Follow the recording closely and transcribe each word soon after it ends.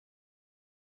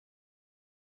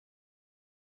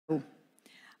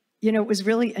You know, it was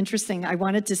really interesting. I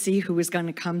wanted to see who was going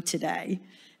to come today.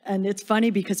 And it's funny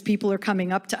because people are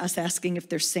coming up to us asking if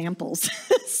there's samples.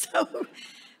 So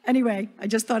anyway, I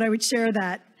just thought I would share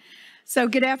that. So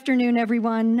good afternoon,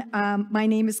 everyone. My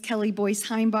name is Kelly Boyce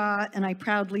Heimbaugh, and I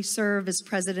proudly serve as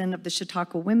president of the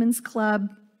Chautauqua Women's Club.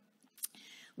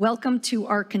 Welcome to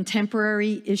our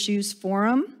Contemporary Issues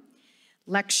Forum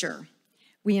lecture.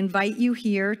 We invite you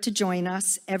here to join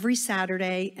us every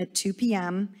Saturday at 2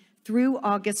 p.m. through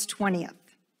August 20th.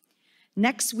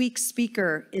 Next week's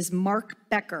speaker is Mark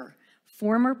Becker,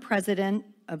 former president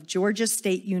of Georgia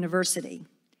State University.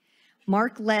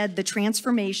 Mark led the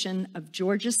transformation of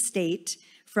Georgia State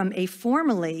from a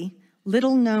formerly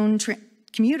little-known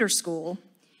commuter school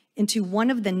into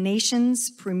one of the nation's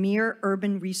premier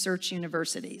urban research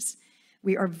universities.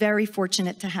 We are very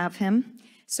fortunate to have him,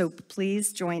 so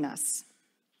please join us.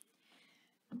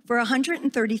 For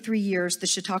 133 years, the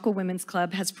Chautauqua Women's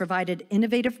Club has provided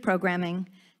innovative programming,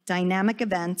 dynamic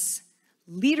events,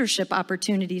 leadership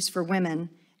opportunities for women,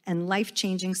 and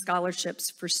life-changing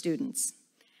scholarships for students.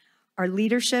 Our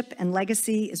leadership and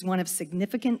legacy is one of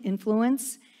significant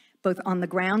influence, both on the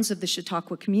grounds of the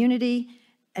Chautauqua community,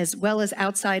 as well as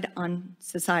outside on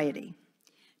society.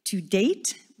 To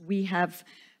date, we have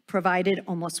provided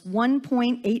almost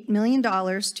 $1.8 million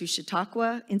to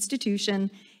Chautauqua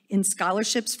Institution in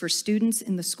scholarships for students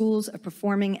in the schools of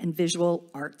performing and visual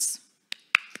arts.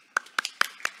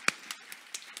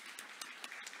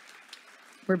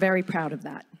 We're very proud of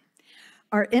that.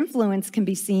 Our influence can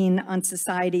be seen on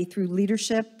society through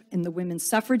leadership in the women's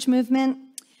suffrage movement,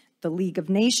 the League of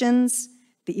Nations,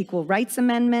 the Equal Rights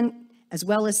Amendment, as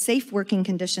well as safe working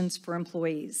conditions for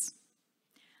employees.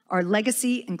 Our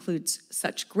legacy includes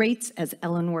such greats as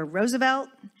Eleanor Roosevelt,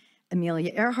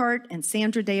 Amelia Earhart, and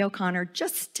Sandra Day O'Connor,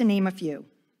 just to name a few.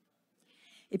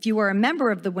 If you are a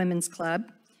member of the Women's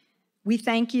Club, we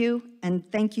thank you and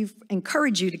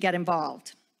encourage you to get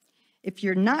involved. If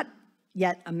you're not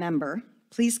yet a member,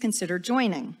 please consider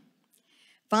joining.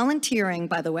 Volunteering,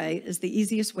 by the way, is the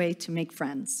easiest way to make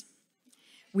friends.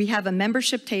 We have a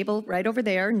membership table right over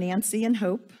there. Nancy and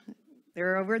Hope,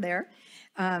 they're over there.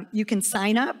 You can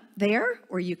sign up there,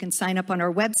 or you can sign up on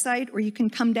our website, or you can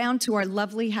come down to our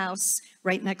lovely house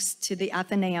right next to the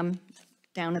Athenaeum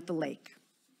down at the lake.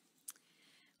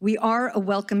 We are a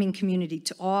welcoming community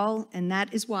to all, and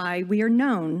that is why we are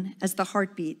known as the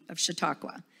heartbeat of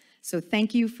Chautauqua. So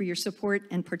thank you for your support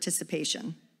and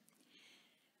participation.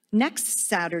 Next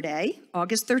Saturday,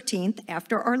 August 13th,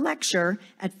 after our lecture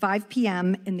at 5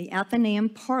 p.m. in the Athenaeum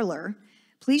Parlor,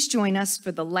 please join us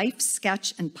for the life,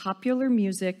 sketch, and popular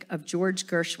music of George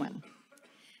Gershwin.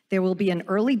 There will be an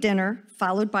early dinner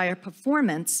followed by a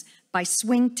performance by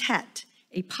Swing Tet,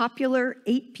 a popular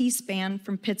 8-piece band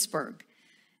from Pittsburgh.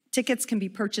 Tickets can be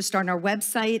purchased on our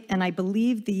website, and I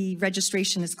believe the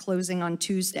registration is closing on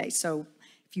Tuesday. So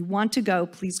if you want to go,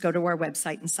 please go to our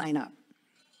website and sign up.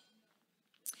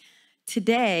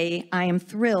 Today, I am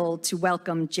thrilled to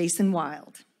welcome Jason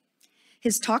Wild.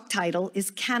 His talk title is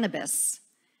Cannabis,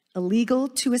 Illegal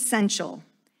to Essential,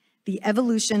 the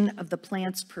Evolution of the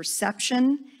Plant's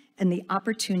Perception and the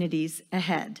Opportunities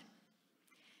Ahead.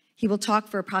 He will talk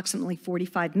for approximately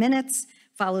 45 minutes,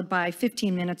 followed by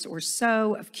 15 minutes or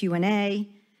so of Q&A.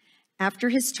 After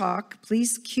his talk,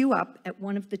 please queue up at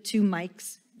one of the 2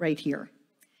 mics right here.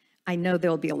 I know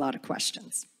there'll be a lot of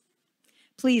questions.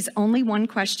 Please, only 1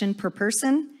 question per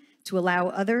person to allow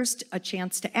others a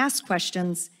chance to ask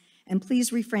questions, and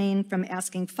please refrain from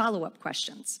asking follow-up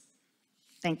questions.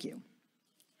 Thank you.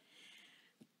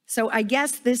 So I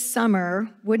guess this summer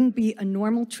wouldn't be a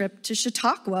normal trip to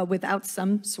Chautauqua without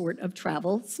some sort of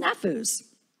travel snafus.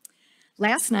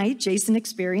 Last night, Jason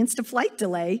experienced a flight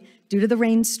delay due to the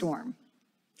rainstorm.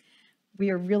 We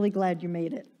are really glad you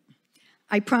made it.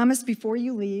 I promise before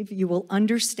you leave, you will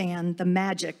understand the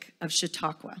magic of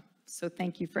Chautauqua. So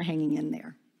thank you for hanging in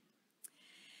there.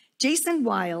 Jason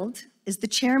Wild is the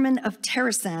chairman of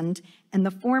TerrAscend and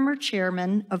the former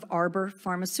chairman of Arbor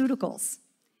Pharmaceuticals.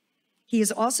 He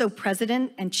is also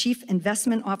president and chief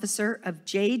investment officer of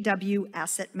JW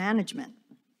Asset Management.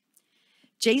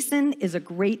 Jason is a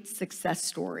great success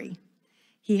story.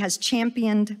 He has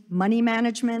championed money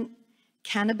management,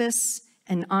 cannabis,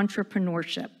 and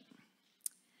entrepreneurship.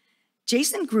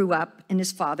 Jason grew up in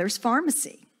his father's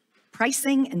pharmacy,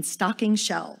 pricing and stocking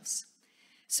shelves.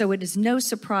 So it is no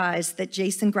surprise that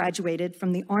Jason graduated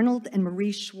from the Arnold and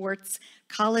Marie Schwartz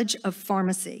College of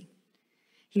Pharmacy.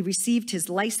 He received his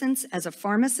license as a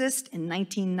pharmacist in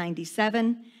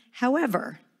 1997.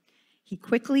 However, he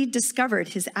quickly discovered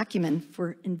his acumen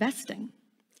for investing.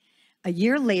 A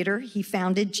year later, he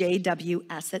founded JW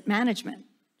Asset Management.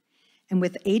 And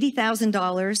with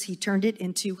 $80,000, he turned it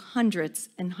into hundreds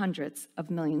and hundreds of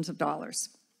millions of dollars.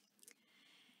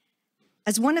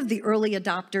 As one of the early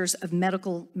adopters of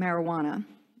medical marijuana,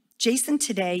 Jason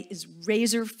today is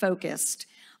razor-focused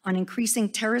on increasing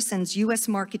TerrAscend's U.S.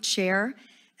 market share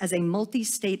as a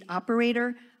multi-state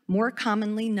operator, more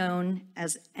commonly known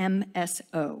as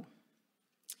MSO.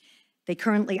 They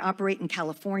currently operate in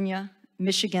California,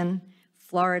 Michigan,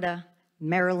 Florida,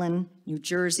 Maryland, New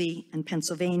Jersey, and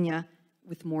Pennsylvania,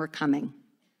 with more coming.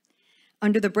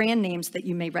 Under the brand names that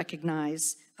you may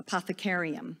recognize,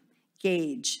 Apothecarium,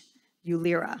 Gage,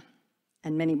 Ulira,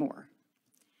 and many more.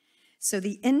 So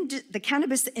the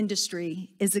cannabis industry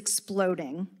is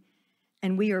exploding,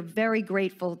 and we are very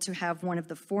grateful to have one of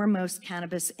the foremost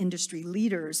cannabis industry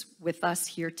leaders with us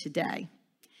here today.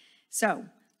 So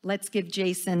let's give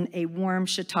Jason a warm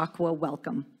Chautauqua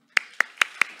welcome.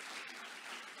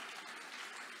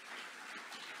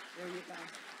 There you go.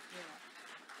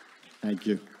 Thank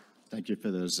you. Thank you for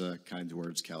those kind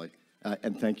words, Kelly.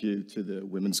 And thank you to the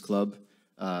Women's Club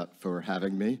for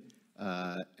having me,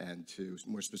 and to,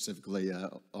 more specifically,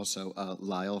 also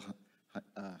Lyle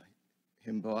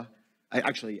Himbaugh.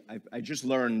 I just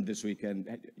learned this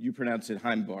weekend, you pronounce it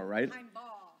Heimbaugh, right?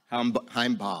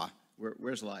 Heimbaugh.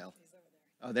 Where's Lyle? He's over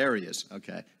there. Oh, there he is.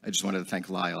 Okay. I just wanted to thank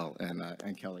Lyle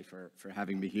and Kelly for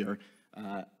having me here.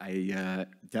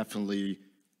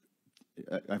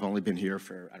 I've only been here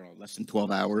for, I don't know, less than 12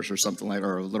 hours or something like,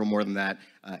 or a little more than that,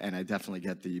 and I definitely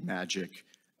get the magic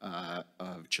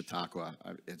of Chautauqua.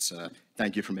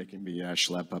 Thank you for making me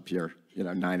schlep up here,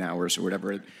 9 hours or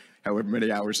however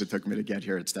many hours it took me to get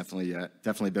here. It's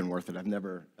definitely been worth it. I've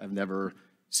never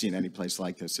seen any place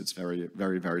like this. It's very,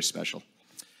 very, very special.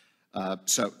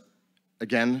 So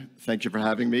again, thank you for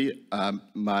having me.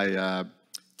 My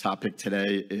topic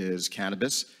today is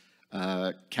cannabis.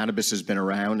 Cannabis has been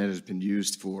around and has been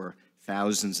used for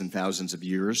thousands and thousands of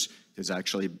years. There's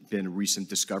actually been recent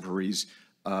discoveries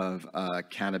of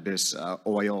cannabis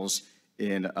oils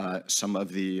in some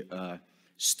of the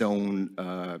stone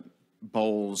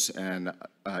bowls and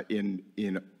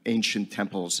in ancient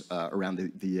temples around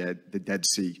the Dead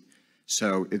Sea.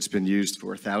 So it's been used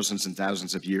for thousands and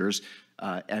thousands of years,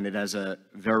 and it has a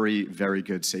very, very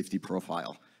good safety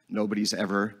profile. Nobody's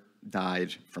ever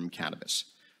died from cannabis.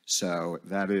 So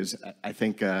that is, I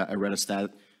think I read a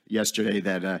stat yesterday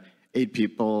that 8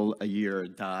 people a year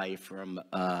die from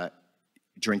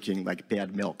drinking like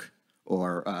bad milk,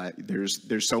 or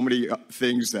there's so many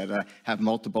things that have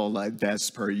multiple deaths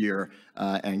per year,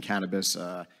 and cannabis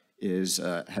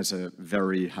has a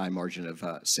very high margin of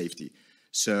safety.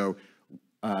 So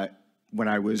when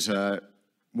I was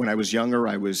younger,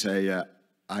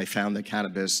 I found that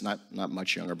cannabis, not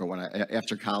much younger, but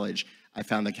after college, I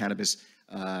found that cannabis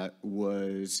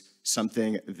was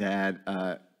something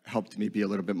that helped me be a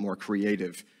little bit more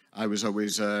creative. I was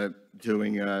always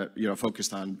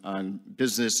focused on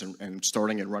business and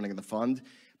starting and running the fund,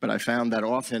 but I found that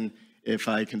often if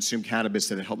I consumed cannabis,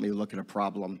 that it helped me look at a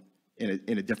problem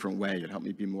in a different way. It helped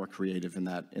me be more creative in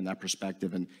that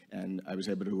perspective, and I was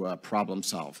able to problem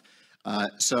solve.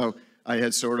 So I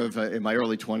had sort of in my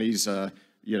early 20s,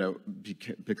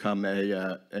 become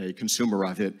a consumer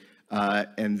of it,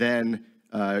 and then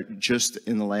just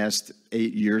in the last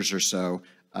 8 years or so,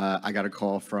 I got a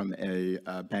call from a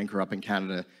banker up in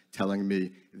Canada telling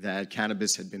me that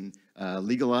cannabis had been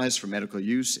legalized for medical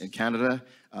use in Canada.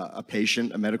 A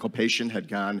medical patient, had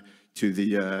gone to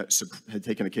had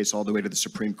taken a case all the way to the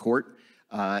Supreme Court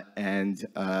and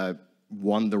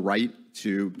won the right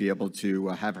to be able to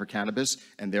have her cannabis,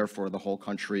 and therefore the whole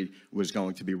country was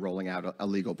going to be rolling out a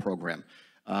legal program.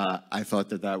 I thought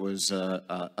that was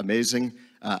amazing.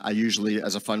 I usually,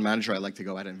 as a fund manager, I like to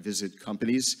go out and visit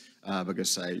companies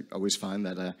because I always find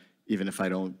that even if I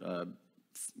don't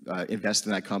invest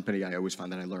in that company, I always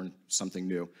find that I learn something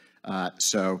new.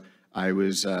 So I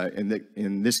was,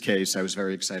 in this case, I was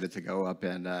very excited to go up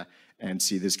and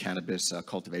see this cannabis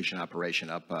cultivation operation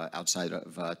up outside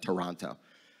of Toronto.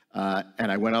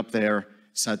 And I went up there,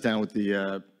 sat down with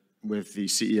the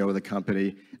CEO of the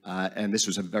company, and this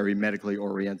was a very medically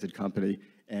oriented company,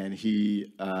 and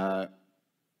he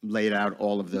laid out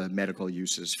all of the medical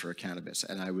uses for cannabis,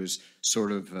 and I was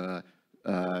sort of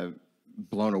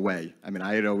blown away. I mean,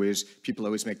 people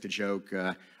always make the joke,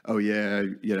 oh yeah,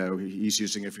 he's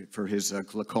using it for his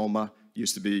glaucoma.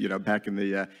 Used to be, back in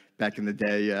the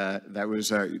day, that was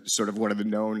sort of one of the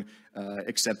known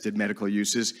accepted medical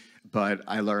uses. But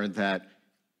I learned that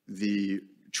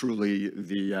truly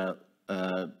the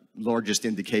largest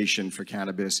indication for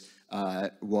cannabis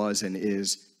was and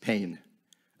is pain.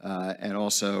 And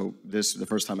also, the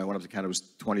first time I went up to Canada was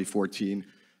 2014.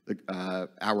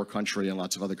 our country and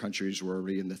lots of other countries were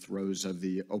already in the throes of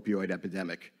the opioid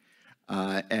epidemic.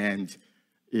 And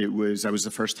that was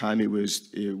the first time it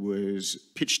was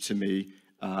pitched to me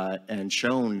and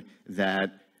shown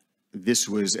that this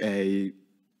was that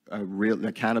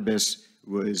cannabis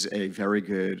was a very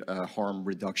good harm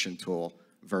reduction tool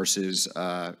versus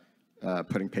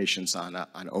putting patients on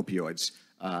opioids.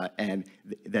 And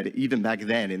that even back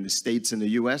then in the states in the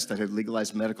US that had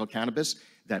legalized medical cannabis,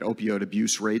 that opioid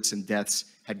abuse rates and deaths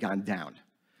had gone down.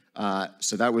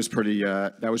 So that was pretty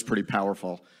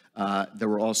powerful. There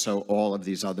were also all of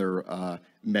these other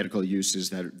medical uses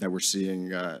that we're seeing,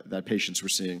 that patients were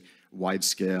seeing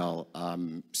wide-scale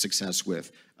success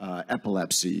with: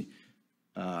 epilepsy,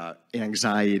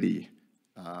 anxiety,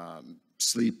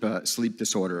 sleep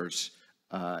disorders,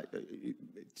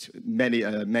 many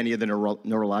of the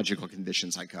neurological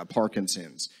conditions like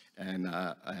Parkinson's and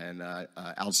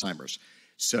Alzheimer's.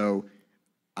 So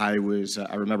I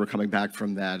remember coming back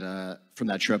from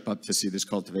that trip up to see this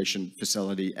cultivation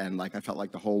facility, and I felt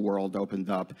like the whole world opened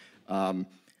up.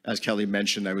 As Kelly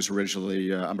mentioned, I'm originally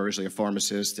a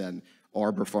pharmacist, and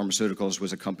Arbor Pharmaceuticals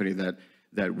was a company that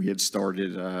we had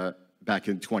started back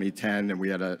in 2010, and we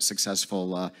had a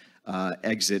successful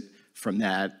exit from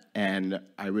that. And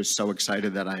I was so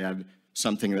excited that I had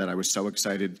something that I was so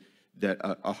excited that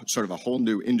sort of a whole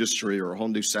new industry or a whole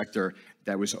new sector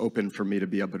that was open for me to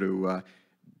be able to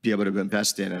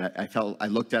invest in. And I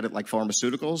looked at it like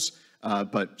pharmaceuticals,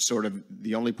 but sort of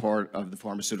the only part of the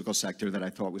pharmaceutical sector that I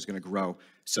thought was going to grow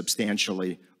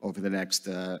substantially over the next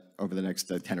 10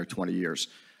 or 20 years.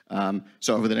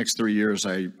 So over the next 3 years,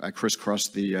 I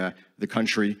crisscrossed the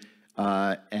country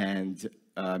and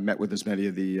met with as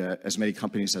many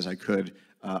companies as I could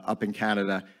up in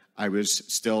Canada. I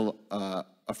was still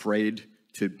afraid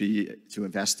to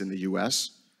invest in the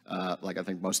U.S. Like I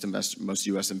think most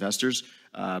U.S. investors,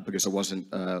 because it wasn't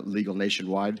legal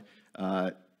nationwide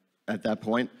at that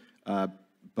point. But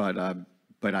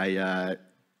I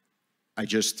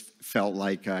just felt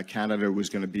like Canada was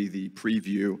going to be the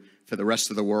preview for the rest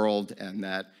of the world, and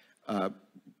that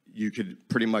you could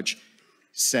pretty much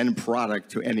send product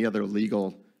to any other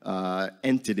legal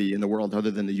entity in the world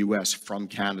other than the U.S. from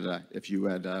Canada if you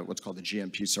had what's called a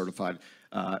GMP certified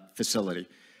facility.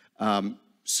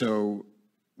 So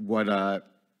what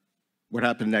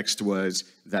happened next was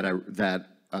that I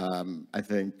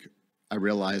think I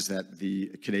realized that the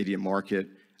Canadian market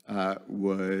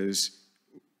was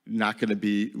not going to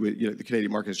be, the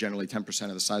Canadian market is generally 10%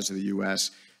 of the size of the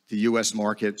U.S. The U.S.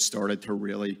 market started to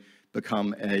really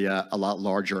become a lot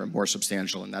larger and more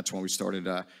substantial, and that's when we started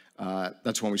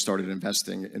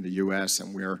investing in the U.S.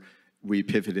 and where we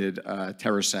pivoted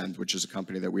TerrAscend, which is a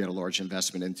company that we had a large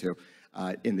investment into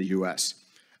in the U.S.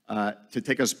 To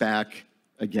take us back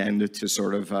again to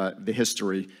sort of the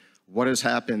history, what has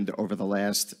happened over the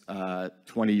last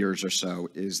 20 years or so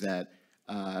is that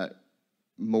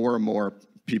more and more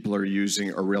people are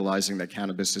realizing that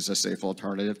cannabis is a safe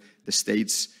alternative. The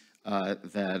states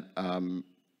that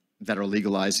are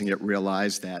legalizing it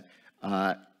realize that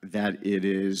it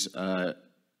is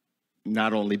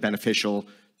not only beneficial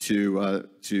to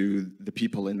the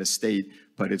people in the state,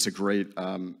 but it's a great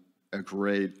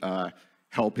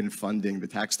help in funding the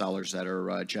tax dollars that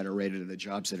are generated, and the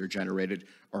jobs that are generated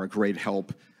are a great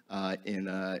help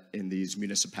in these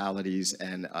municipalities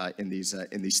and in these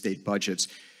state budgets.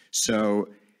 So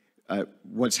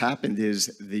what's happened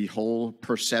is the whole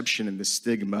perception and the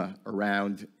stigma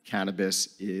around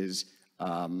cannabis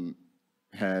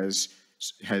has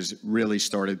really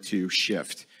started to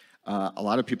shift. A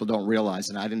lot of people don't realize,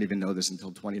 and I didn't even know this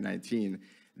until 2019,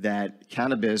 that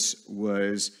cannabis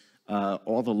was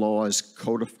all the laws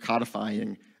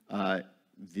codifying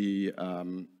the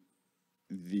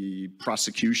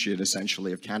prosecution,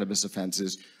 essentially, of cannabis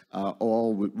offenses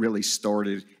all really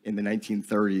started in the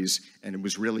 1930s, and it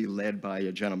was really led by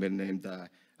a gentleman named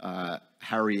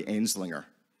Harry Anslinger.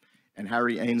 And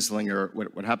Harry Anslinger,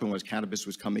 what happened was cannabis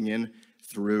was coming in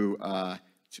through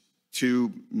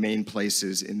two main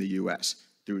places in the U.S.,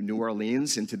 through New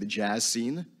Orleans into the jazz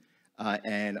scene,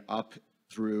 and up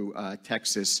through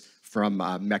Texas from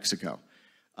Mexico.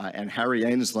 And Harry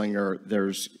Anslinger,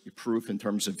 there's proof in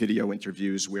terms of video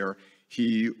interviews where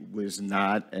he was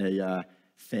not a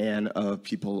fan of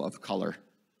people of color.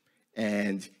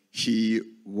 And he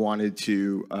wanted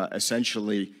to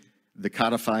essentially, the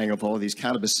codifying of all of these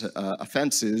cannabis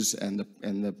offenses and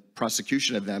the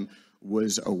prosecution of them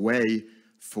was a way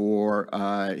for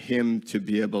him to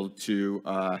be able to,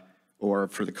 or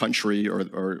for the country or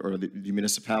the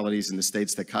municipalities in the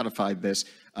states that codified this,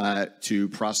 to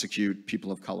prosecute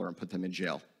people of color and put them in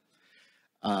jail.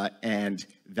 And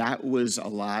that was a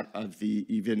lot of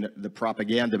even the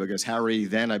propaganda, because Harry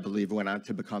then, I believe, went on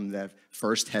to become the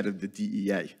first head of the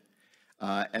DEA.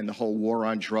 And the whole war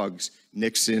on drugs.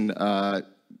 Nixon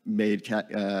made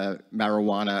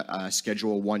marijuana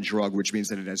Schedule I drug, which means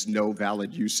that it has no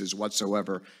valid uses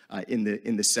whatsoever in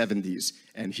the 70s.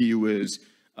 And he was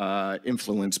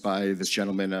influenced by this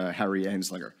gentleman, Harry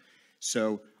Anslinger.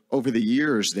 So over the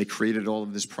years, they created all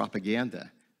of this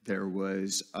propaganda. There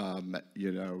was,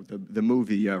 the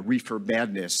movie Reefer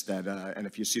Madness that, and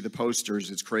if you see the posters,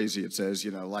 it's crazy. It says,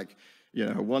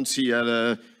 once he had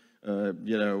a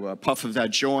puff of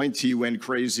that joint, he went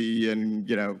crazy and,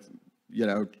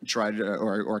 tried to,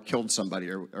 or killed somebody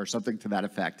or something to that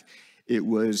effect.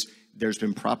 There's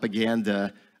been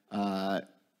propaganda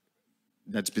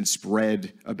that's been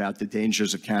spread about the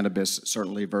dangers of cannabis,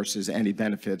 certainly versus any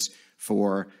benefits,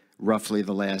 for roughly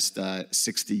the last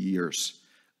 60 years.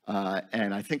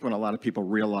 And I think when a lot of people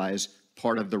realize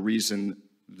part of the reason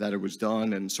that it was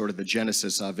done and sort of the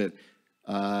genesis of it,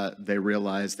 they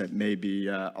realize that maybe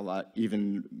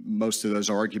even most of those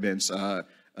arguments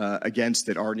against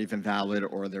it aren't even valid,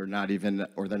 or they're not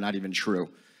even true.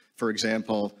 For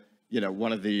example,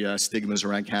 one of the stigmas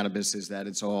around cannabis is that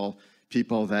it's all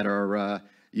people that are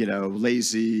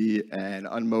lazy and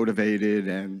unmotivated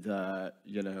and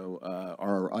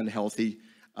are unhealthy.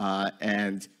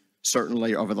 And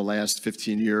certainly over the last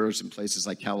 15 years in places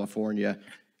like California,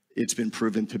 it's been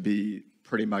proven to be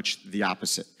pretty much the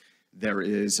opposite.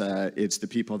 It's the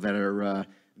people that are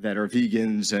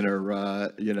vegans and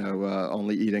are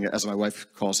only eating, as my wife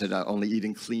calls it, only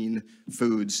eating clean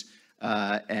foods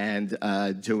and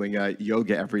doing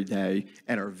yoga every day,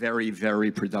 and are very,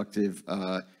 very productive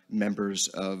members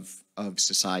of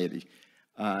society.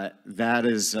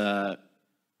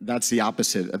 That's the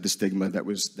opposite of the stigma that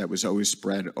was always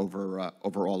spread over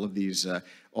all of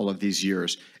these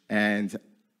years. And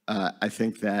I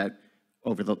think that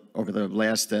over the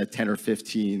last 10 or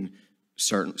 15,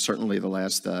 certainly the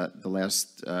last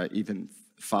even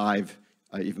 5,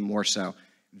 even more so,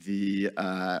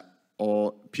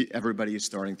 everybody is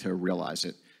starting to realize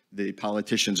it. The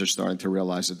politicians are starting to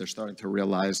realize it. They're starting to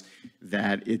realize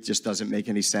that it just doesn't make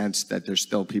any sense that there's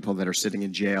still people that are sitting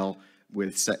in jail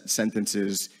with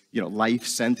sentences, life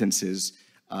sentences,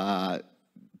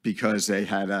 because they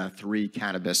had 3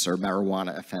 cannabis or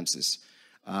marijuana offenses.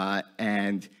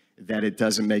 And that it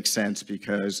doesn't make sense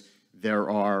because there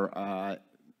are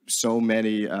so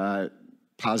many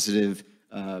positive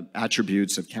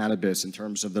attributes of cannabis in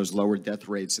terms of those lower death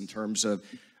rates, in terms of,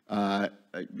 I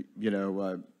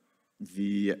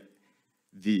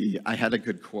had a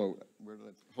good quote.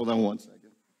 Hold on one second.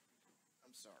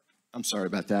 I'm sorry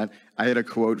about that. I had a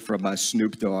quote from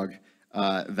Snoop Dogg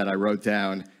that I wrote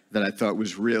down that I thought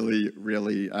was really,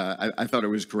 really, I thought it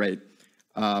was great.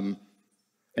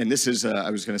 And this is, I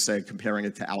was going to say, comparing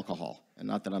it to alcohol. And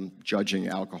not that I'm judging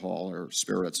alcohol or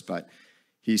spirits, but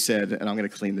he said, and I'm going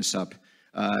to clean this up,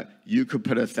 you could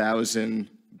put 1,000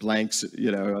 blanks,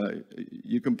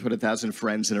 you can put 1,000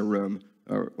 friends in a room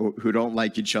or who don't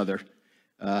like each other.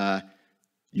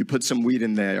 You put some weed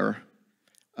in there,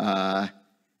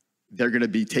 they're going to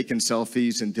be taking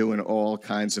selfies and doing all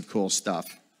kinds of cool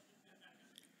stuff.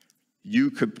 You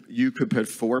could put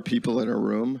 4 people in a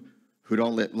room who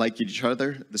don't like each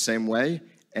other the same way,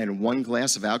 and 1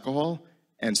 glass of alcohol,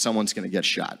 and someone's going to get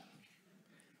shot.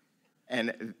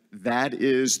 And that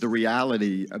is the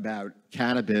reality about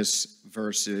cannabis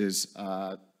versus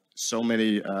so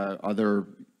many other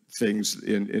things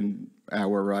in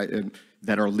our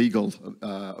that are legal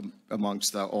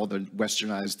amongst all the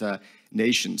westernized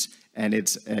nations. And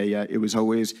it was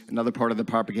always, another part of the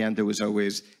propaganda was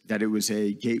always that it was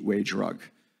a gateway drug.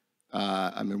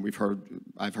 I mean,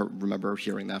 remember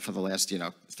hearing that for the last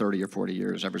 30 or 40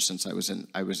 years, ever since I was in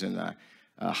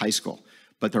high school.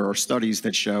 But there are studies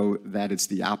that show that it's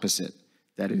the opposite,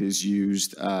 that it is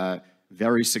used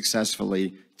very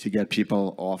successfully to get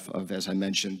people off of, as I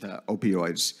mentioned,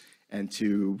 opioids, and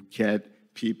to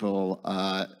get people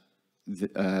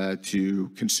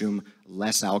to consume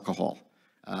less alcohol.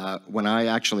 When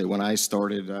I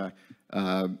started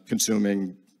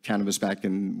consuming cannabis back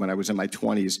when I was in my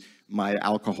 20s, my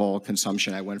alcohol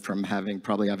consumption, I went from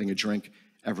probably having a drink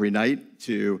every night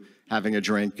to having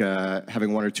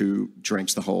 1 or 2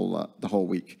 drinks the whole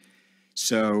week.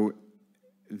 So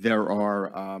there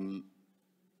are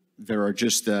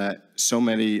just so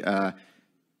many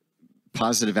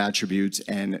positive attributes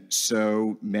and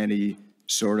so many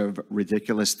sort of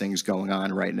ridiculous things going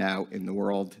on right now in the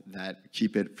world that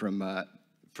keep it from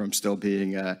still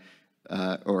being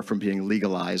or from being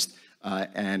legalized.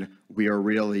 And we are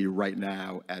really right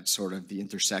now at sort of the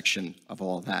intersection of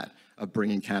all that, of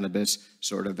bringing cannabis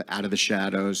sort of out of the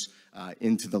shadows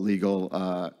into the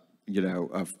legal,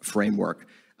 framework.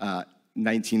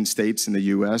 19 states in the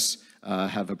U.S.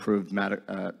 Have approved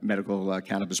medical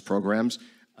cannabis programs.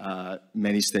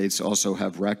 Many states also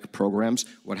have rec programs.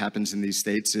 What happens in these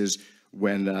states is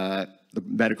when the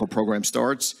medical program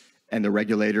starts and the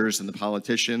regulators and the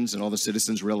politicians and all the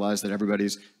citizens realize that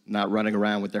everybody's not running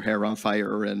around with their hair on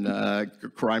fire and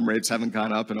crime rates haven't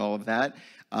gone up and all of that,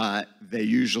 they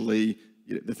usually,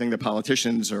 the thing that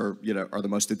politicians are the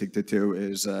most addicted to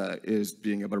is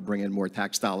being able to bring in more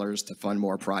tax dollars to fund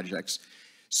more projects.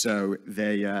 So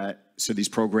so these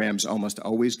programs almost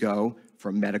always go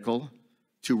from medical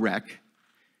to rec.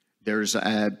 There's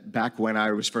back when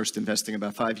I was first investing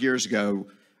about 5 years ago,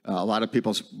 a lot of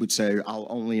people would say, I'll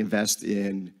only invest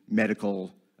in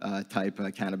medical type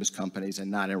cannabis companies and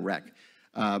not in rec.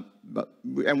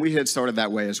 And we had started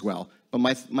that way as well. But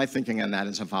my thinking on that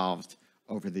has evolved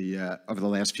over the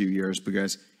last few years,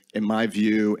 because in my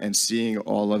view, and seeing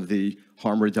all of the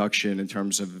harm reduction in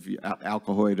terms of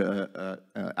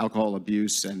alcohol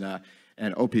abuse and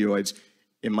opioids,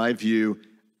 in my view,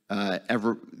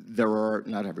 there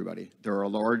are a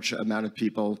large amount of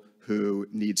people who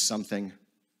need something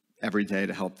every day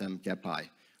to help them get by,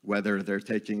 whether they're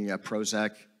taking a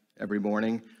Prozac every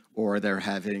morning or they're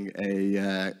having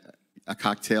a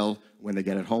cocktail when they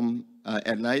get at home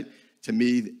at night. To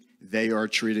me, they are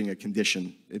treating a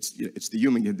condition. It's the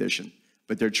human condition,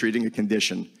 but they're treating a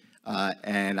condition.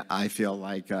 And I feel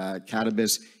like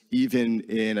cannabis, even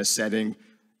in a setting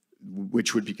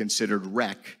which would be considered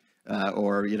rec,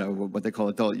 or what they call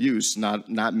adult use,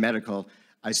 not medical,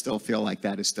 I still feel like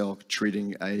that is still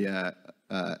treating a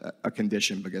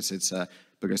condition, because it's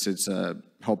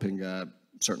helping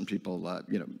certain people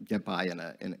get by in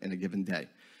a given day.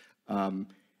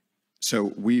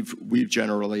 So we've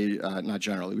generally, not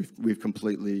generally, we've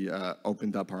completely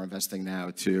opened up our investing now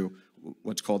to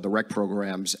what's called the rec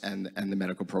programs and the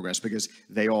medical programs, because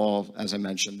they all, as I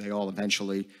mentioned, they all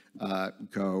eventually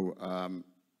go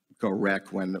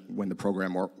rec when the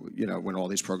program, or when all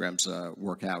these programs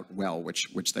work out well,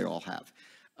 which they all have.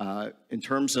 In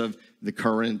terms of the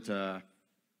current, the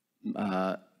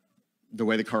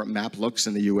way the current map looks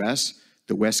in the U.S.,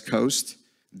 the West Coast,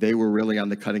 they were really on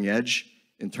the cutting edge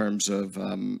in terms of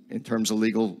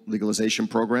legalization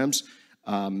programs.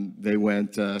 They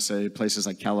went, say, places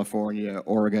like California,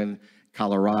 Oregon,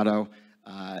 Colorado.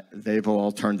 They've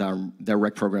all turned down, their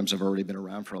rec programs have already been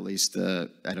around for at least,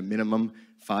 at a minimum,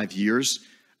 5 years.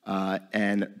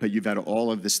 But you've had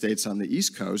all of the states on the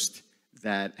East Coast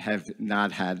that have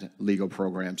not had legal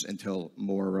programs until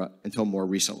more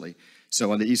recently.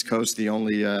 So on the East Coast, the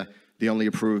only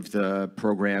approved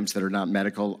programs that are not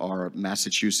medical are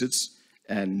Massachusetts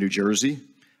and New Jersey.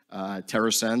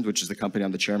 TerrAscend, which is the company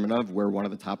I'm the chairman of, we're one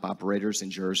of the top operators in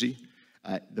Jersey.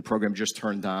 The program just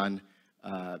turned on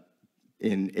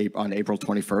April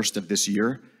 21st of this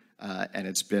year, and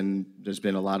there's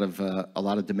been a lot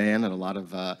of demand and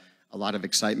a lot of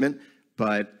excitement.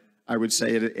 But I would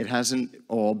say it hasn't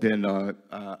all been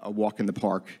a walk in the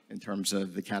park in terms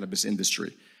of the cannabis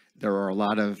industry. There are a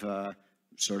lot of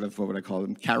sort of, what would I call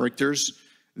them, characters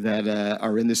that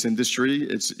are in this industry.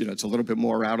 It's a little bit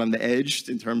more out on the edge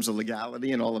in terms of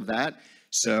legality and all of that.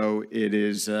 So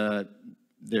it's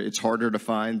harder to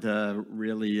find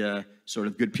really sort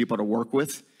of good people to work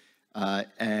with,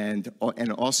 and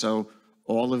also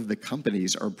all of the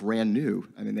companies are brand new.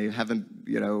 I mean, they haven't,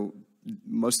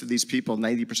 most of these people,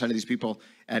 90% of these people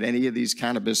at any of these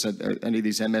cannabis, at any of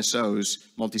these MSOs,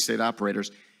 multi-state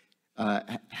operators,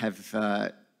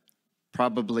 have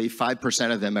probably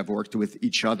 5% of them have worked with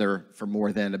each other for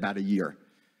more than about a year.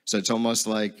 So it's almost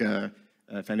like,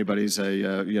 if anybody's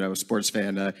a sports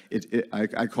fan,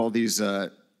 I call these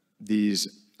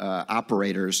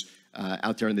operators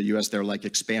out there in the U.S., they're like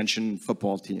expansion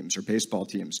football teams or baseball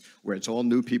teams, where it's all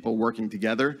new people working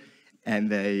together,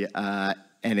 and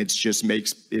it just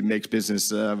makes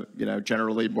business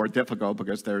generally more difficult,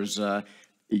 because there's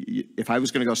if I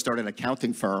was going to go start an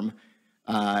accounting firm,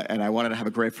 and I wanted to have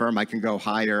a great firm, I can go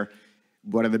hire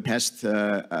one of the best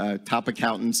top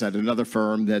accountants at another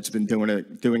firm that's been doing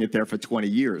it there for 20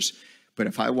 years. But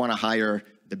if I want to hire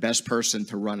the best person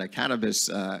to run a cannabis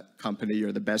company,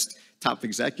 or the best top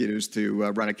executives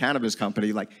to run a cannabis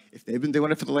company, like if they've been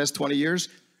doing it for the last 20 years,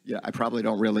 I probably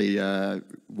don't really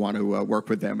want to work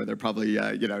with them, or they're probably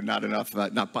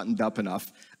not buttoned up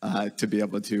enough to be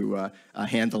able to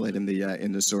handle it in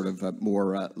the sort of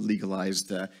more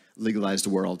legalized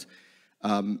world.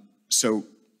 So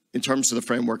in terms of the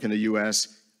framework in the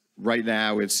U.S., right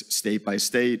now it's state by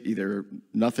state, either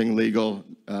nothing legal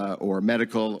or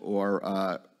medical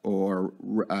or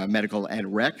medical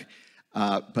and rec,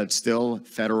 but still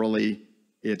federally,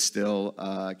 it's still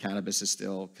cannabis is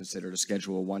still considered a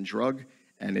Schedule I drug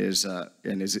and is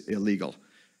illegal.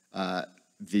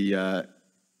 The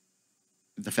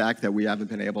fact that we haven't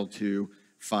been able to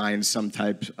find some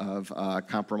type of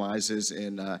compromises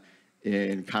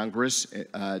in Congress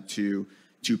to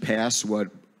pass what,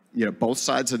 both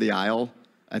sides of the aisle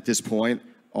at this point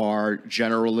are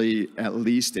generally at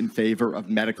least in favor of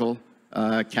medical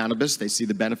cannabis. They see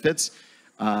the benefits,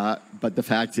 but the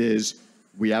fact is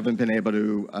we haven't been able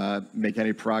to make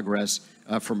any progress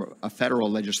from a federal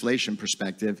legislation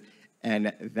perspective,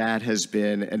 and that has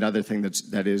been another thing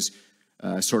that is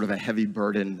sort of a heavy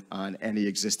burden on any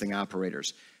existing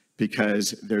operators,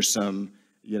 because there's some,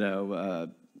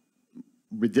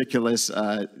 ridiculous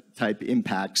type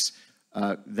impacts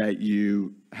that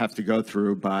you have to go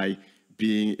through by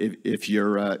being, if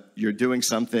you're doing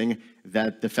something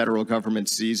that the federal government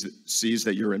sees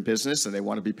that you're in business and they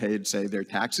want to be paid, say, their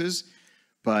taxes.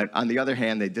 But on the other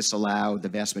hand, they disallow the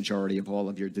vast majority of all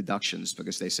of your deductions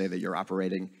because they say that you're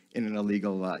operating in an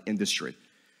illegal industry.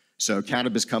 So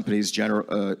cannabis companies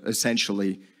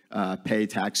essentially pay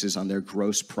taxes on their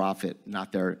gross profit,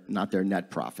 not their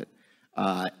net profit,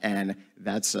 and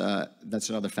that's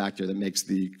another factor that makes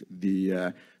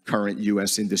the current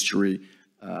U.S. industry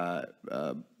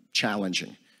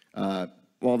challenging.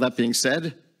 All that being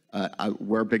said,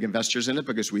 we're big investors in it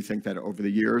because we think that over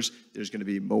the years there's going to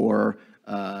be more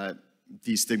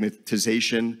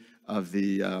destigmatization of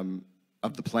the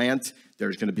plant.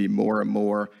 There's going to be more and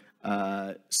more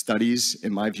studies,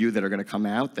 in my view, that are going to come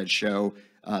out that show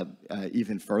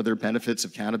even further benefits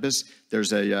of cannabis.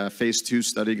 There's a phase 2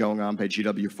 study going on by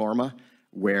GW Pharma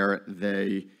where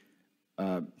they,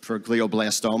 for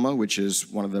glioblastoma, which is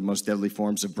one of the most deadly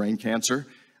forms of brain cancer,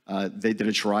 they did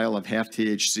a trial of half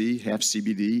THC, half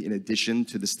CBD in addition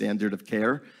to the standard of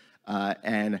care,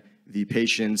 and the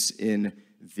patients in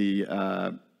the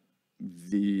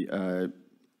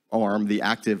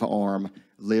active arm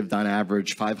lived on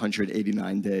average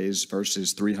 589 days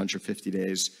versus 350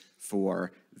 days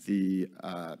for the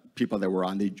people that were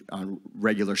on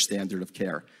regular standard of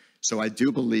care. So I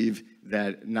do believe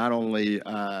that not only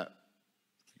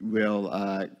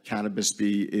will cannabis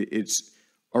it's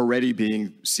already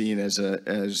being seen as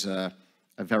a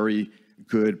very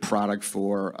good product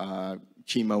for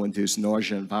chemo-induced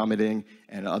nausea and vomiting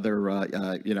and other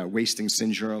wasting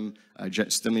syndrome,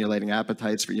 stimulating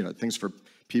appetites for things for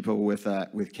people with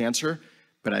cancer.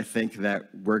 But I think that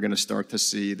we're going to start to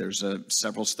see there's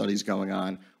several studies going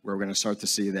on where we're going to start to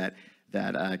see that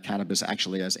cannabis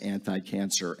actually has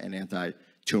anti-cancer and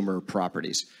anti-tumor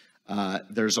properties.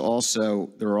 There are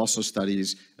also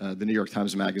studies. The New York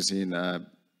Times Magazine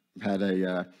had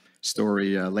a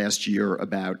story last year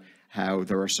about how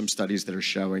there are some studies that are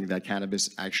showing that cannabis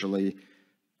actually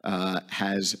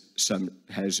has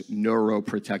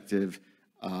neuroprotective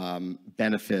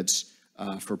benefits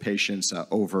for patients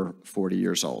over 40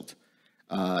 years old.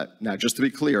 Now, just to be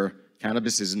clear,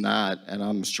 cannabis is not, and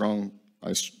I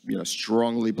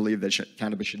strongly believe that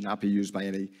cannabis should not be used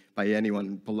by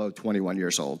anyone below 21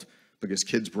 years old, because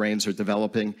kids' brains are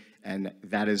developing, and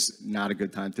that is not a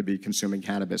good time to be consuming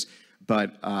cannabis.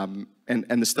 But and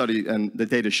the study and the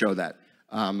data show that.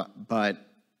 But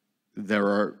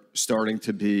there's starting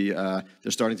to be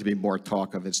more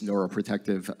talk of its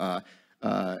neuroprotective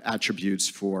attributes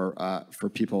for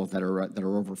people that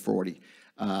are over 40.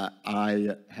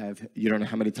 You don't know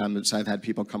how many times I've had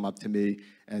people come up to me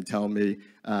and tell me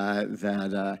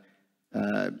that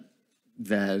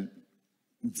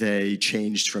they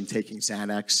changed from taking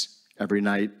Xanax every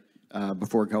night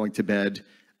before going to bed,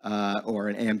 or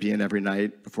an Ambien every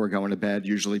night before going to bed,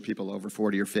 usually people over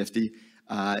 40 or 50,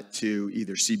 to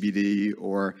either CBD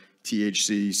or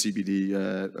THC, CBD,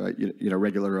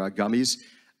 regular gummies.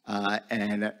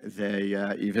 And they,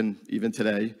 even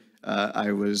today,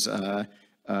 I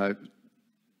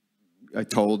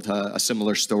told a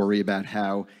similar story about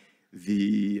how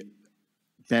the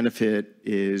benefit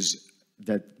is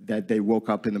that they woke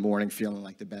up in the morning feeling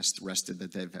like the best rested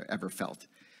that they've ever felt.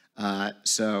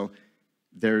 So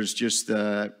there's just,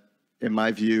 in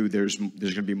my view, there's going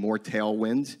to be more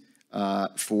tailwind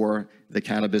for the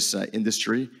cannabis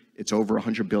industry. It's over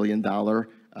 $100 billion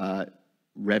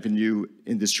revenue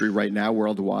industry right now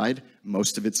worldwide.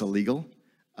 Most of it's illegal.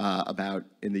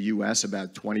 In the U.S.,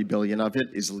 about 20 billion of it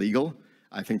is legal.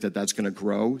 I think that that's going to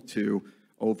grow to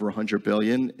over 100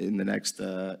 billion in the next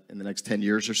 10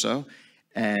 years or so.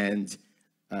 And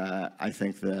I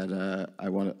think that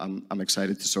I'm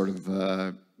excited to sort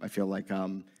of, I feel like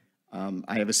I'm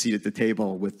I have a seat at the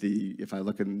table with if I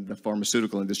look in the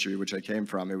pharmaceutical industry, which I came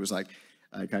from, it was like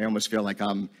I almost feel like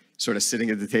I'm sort of sitting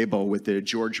at the table with the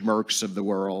George Mercks of the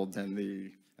world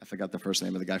and I forgot the first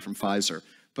name of the guy from Pfizer,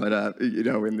 but you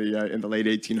know, in the late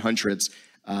 1800s,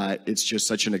 it's just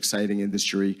such an exciting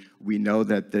industry. We know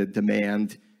that the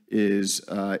demand is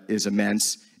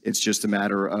immense. It's just a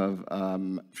matter of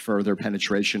further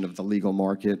penetration of the legal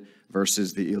market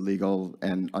versus the illegal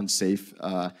and unsafe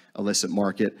illicit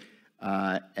market.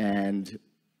 And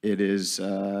it is,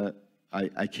 I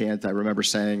remember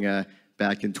saying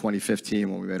back in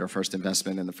 2015 when we made our first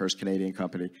investment in the first Canadian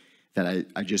company that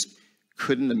I just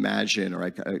couldn't imagine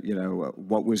you know,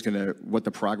 what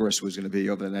the progress was gonna be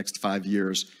over the next 5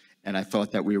 years. And I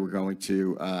thought that we were going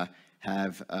to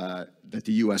that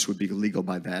the US would be legal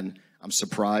by then. I'm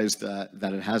surprised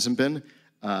that it hasn't been,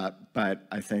 but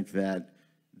I think that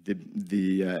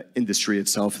the industry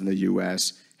itself in the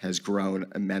US has grown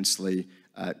immensely.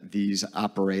 These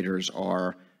operators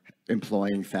are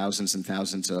employing thousands and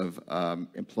thousands of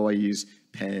employees,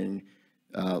 paying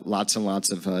lots and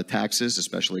lots of taxes,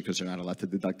 especially because they're not allowed to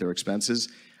deduct their expenses.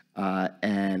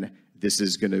 And this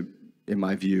is going to, in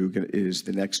my view, is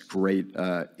the next great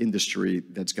industry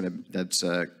that's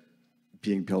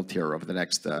being built here over the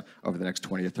next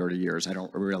 20 or 30 years. I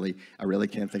really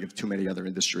can't think of too many other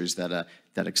industries that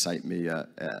excite me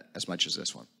as much as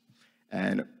this one.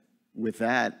 And with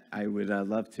that, I would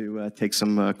love to take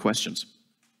some questions.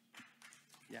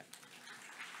 Yeah.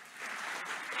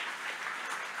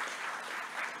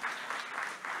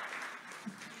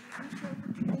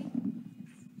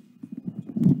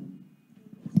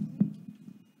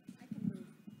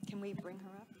 Can we bring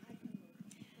her up?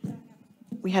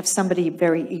 We have somebody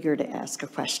very eager to ask a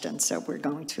question, so we're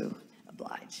going to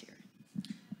oblige here.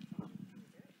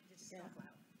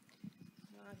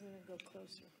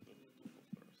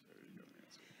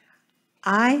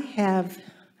 I have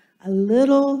a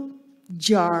little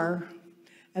jar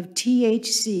of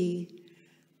THC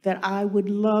that I would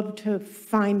love to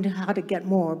find how to get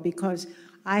more because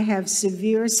I have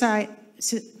severe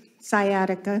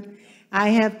sciatica. I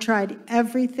have tried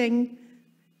everything,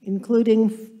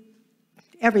 including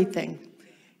everything.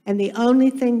 And the only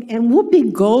thing, and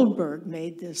Whoopi Goldberg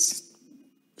made this,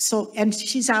 so, and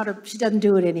she doesn't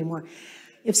do it anymore.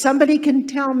 If somebody can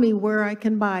tell me where I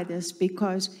can buy this,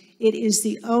 because it is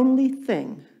the only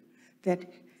thing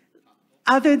that,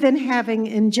 other than having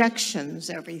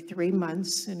injections every 3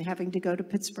 months and having to go to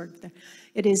Pittsburgh,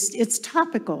 it's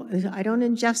topical. I don't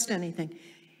ingest anything.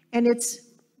 And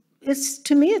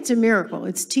to me, it's a miracle.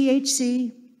 It's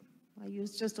THC. I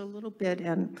use just a little bit,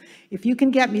 and if you can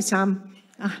get me some,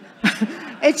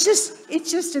 it's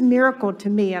just a miracle to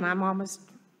me, and I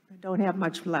don't have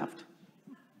much left.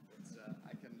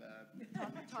 I can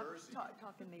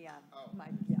Talk in the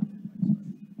mic, yeah.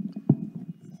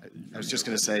 I was just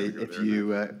going to say,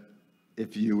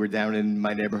 if you were down in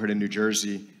my neighborhood in New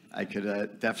Jersey, I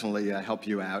could definitely help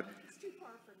you out. It's too far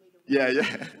for me to Yeah,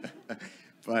 yeah.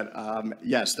 But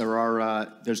yes,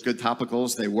 there's good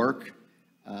topicals. They work,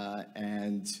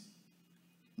 and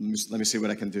let me see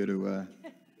what I can do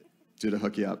to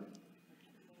hook you up.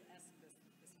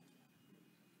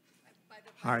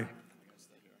 Hi.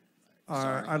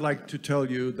 I'd like to tell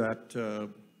you that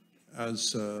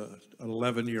as an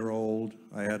 11-year-old,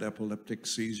 I had epileptic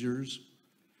seizures.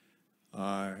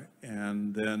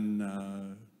 And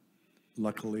then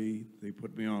luckily, they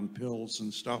put me on pills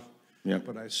and stuff. Yep.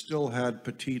 But I still had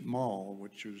petit mal,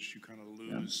 which is you kind of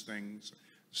lose things,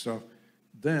 stuff.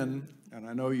 Then, and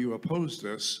I know you oppose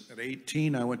this, at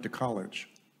 18, I went to college.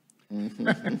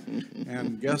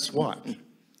 And guess what?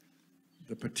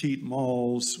 The petit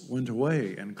mals went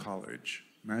away in college,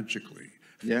 magically.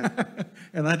 Yeah.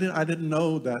 And I didn't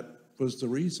know that was the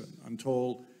reason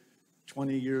until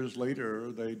 20 years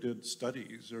later they did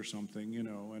studies or something, you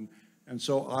know. And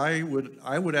so I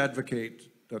would advocate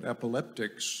that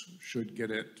epileptics should get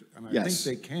it, and I think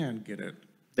they can get it.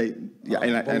 And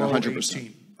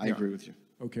 100%. I agree with you.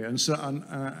 Okay, and so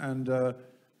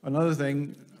another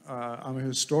thing, I'm a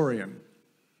historian,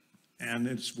 and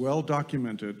it's well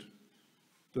documented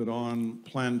that on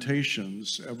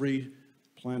plantations, every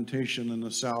plantation in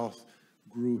the South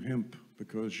grew hemp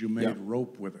because you made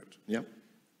rope with it. Yep.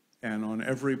 And on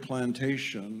every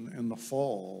plantation in the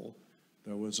fall,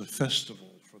 there was a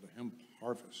festival for the hemp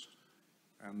harvest.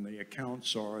 And the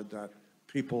accounts are that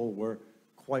people were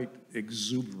quite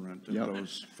exuberant at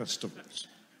those festivals.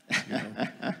 You know?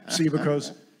 See,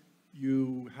 because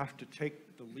you have to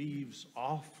take the leaves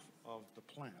off of the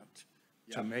plant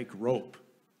to make rope.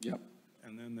 Yep.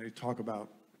 And then they talk about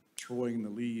throwing the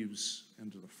leaves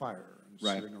into the fire and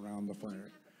sitting around the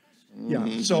fire.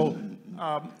 Yeah, so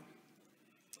I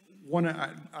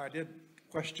did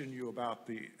question you about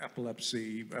the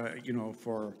epilepsy, you know,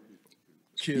 for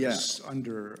kids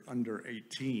under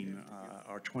 18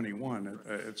 or 21.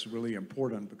 It's really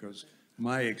important because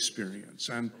my experience,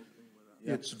 and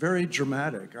it's very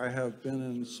dramatic. I have been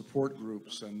in support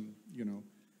groups and, you know,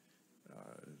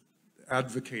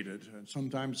 advocated, and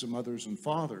sometimes the mothers and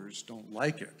fathers don't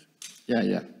like it.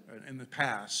 Yeah. In the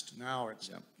past, now it's,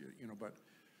 you know, but,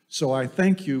 so I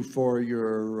thank you for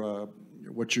your,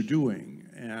 what you're doing,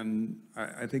 and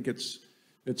I think it's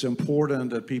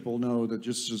important that people know that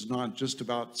this is not just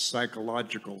about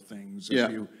psychological things.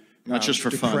 Not just for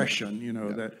depression, fun. you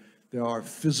know, that there are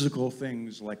physical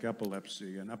things like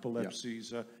epilepsy, and epilepsy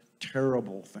is a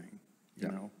terrible thing, you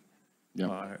know.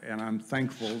 And I'm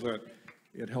thankful that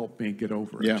it helped me get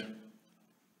over it.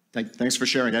 Thanks for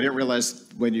sharing. I didn't realize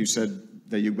when you said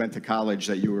that you went to college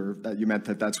that you meant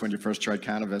that that's when you first tried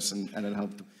cannabis and it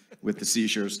helped with the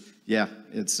seizures. Yeah,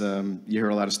 it's you hear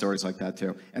a lot of stories like that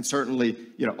too. And certainly,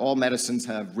 you know, all medicines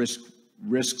have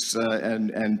risks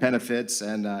and benefits,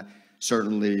 and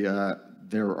certainly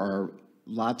there are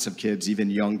lots of kids, even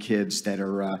young kids, that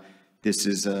are. This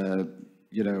is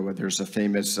you know, there's a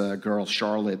famous girl,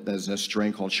 Charlotte. There's a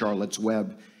strain called Charlotte's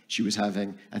Web. She was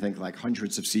having, I think, like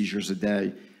hundreds of seizures a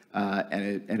day,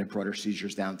 and it brought her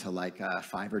seizures down to like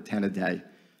 5 or 10 a day.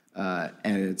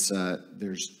 And it's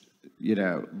there's, you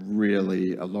know,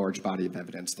 really a large body of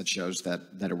evidence that shows that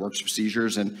it works for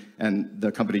seizures. And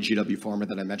the company GW Pharma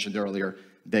that I mentioned earlier,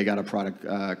 they got a product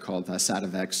called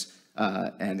Sativex,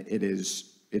 and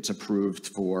it's approved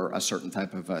for a certain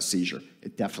type of seizure.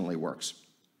 It definitely works.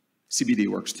 CBD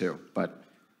works too, but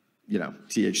you know,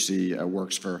 THC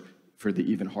works for the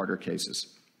even harder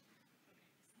cases.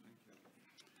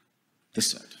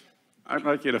 This side. I'd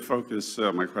like you to focus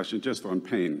my question just on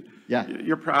pain. Yeah.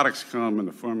 Your products come in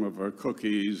the form of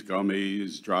cookies,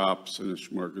 gummies, drops, and a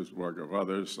smorgasbord of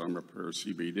others. Some are pure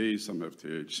CBD, some have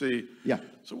THC. Yeah.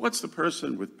 So what's the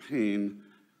person with pain,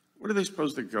 what are they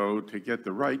supposed to go to get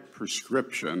the right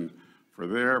prescription for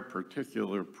their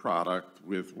particular product,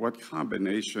 with what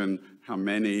combination, how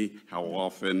many, how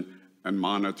often, and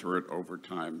monitor it over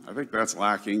time? I think that's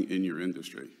lacking in your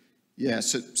industry. Yeah,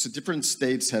 so different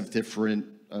states have different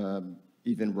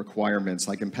even requirements.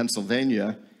 Like in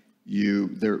Pennsylvania,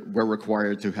 we're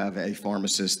required to have a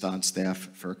pharmacist on staff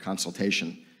for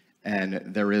consultation, and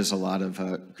there is a lot of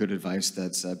good advice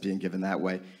that's being given that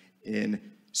way. In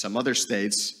some other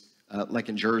states, like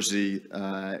in Jersey,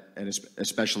 and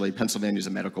especially Pennsylvania is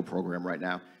a medical program right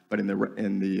now, but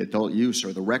in the adult use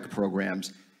or the rec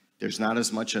programs, there's not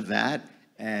as much of that.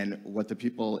 And what the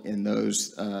people in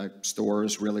those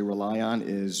stores really rely on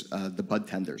is the bud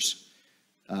tenders.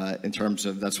 In terms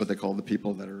of, that's what they call the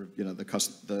people that are, you know,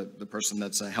 the person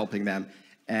that's helping them,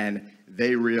 and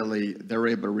they're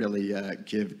able to really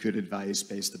give good advice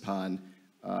based upon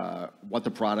what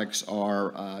the products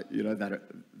are, you know,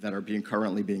 that are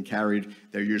currently being carried.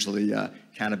 They're usually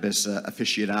cannabis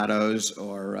aficionados,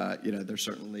 or you know, they're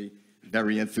certainly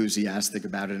very enthusiastic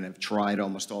about it and have tried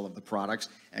almost all of the products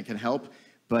and can help.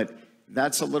 But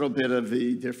that's a little bit of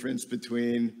the difference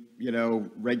between, you know,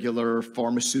 regular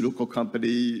pharmaceutical company,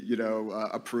 you know,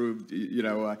 approved, you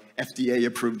know, FDA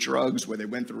approved drugs where they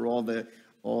went through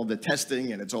all the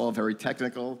testing and it's all very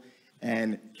technical.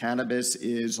 And cannabis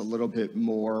is a little bit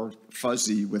more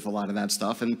fuzzy with a lot of that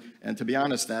stuff. And to be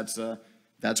honest,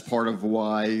 that's part of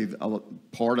why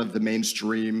part of the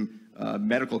mainstream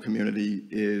medical community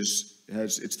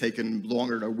it's taken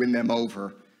longer to win them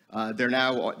over.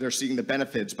 They're seeing the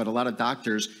benefits, but a lot of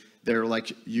doctors, they're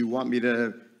like, you want me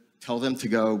to tell them to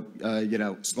go, you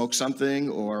know, smoke something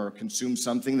or consume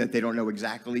something that they don't know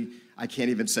exactly. I can't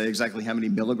even say exactly how many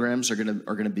milligrams are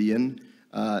gonna be in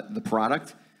the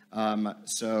product.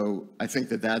 So I think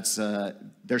that's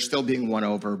they're still being won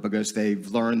over because they've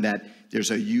learned that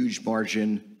there's a huge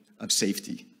margin of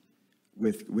safety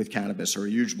with cannabis, or a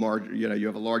huge margin, you know, you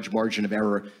have a large margin of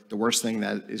error. The worst thing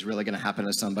that is really going to happen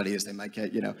to somebody is they might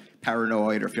get, you know,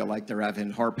 paranoid or feel like they're having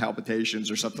heart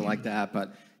palpitations or something like that.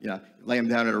 But, you know, lay them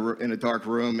down in a dark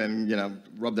room and, you know,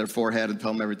 rub their forehead and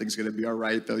tell them everything's going to be all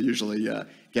right. They'll usually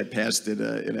get past it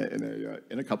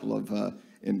in a couple of,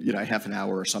 you know, half an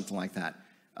hour or something like that.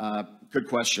 Good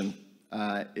question.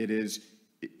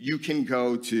 You can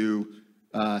go to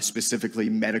specifically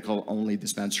medical-only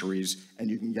dispensaries, and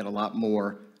you can get a lot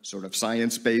more sort of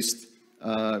science-based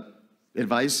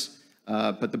advice.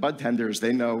 But the bud tenders,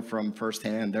 they know from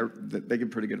firsthand. They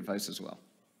give pretty good advice as well.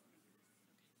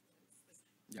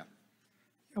 Yeah.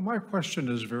 My question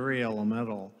is very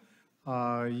elemental.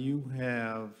 You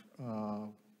have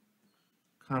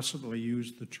constantly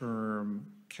used the term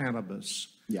cannabis.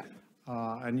 Yeah.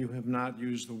 And you have not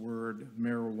used the word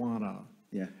marijuana.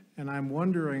 Yeah. And I'm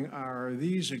wondering, are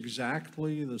these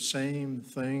exactly the same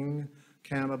thing,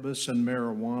 cannabis and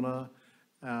marijuana?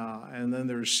 And then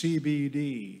there's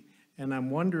CBD. And I'm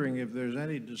wondering if there's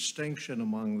any distinction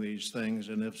among these things,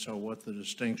 and if so, what the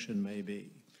distinction may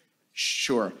be.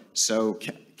 Sure. So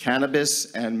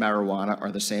cannabis and marijuana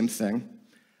are the same thing.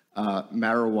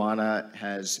 Marijuana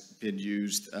has been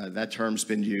used, that term's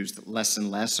been used less and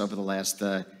less over the last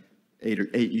 10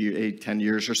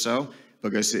 years or so,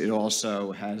 because it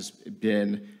also has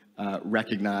been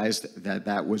recognized that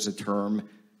that was a term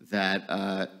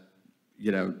that,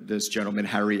 this gentleman,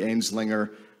 Harry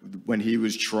Anslinger, when he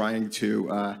was trying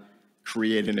to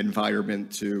create an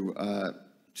environment to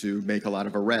make a lot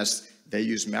of arrests, they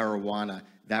used marijuana.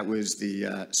 That was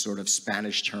the sort of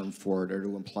Spanish term for it, or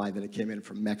to imply that it came in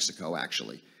from Mexico,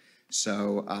 actually.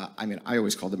 So, I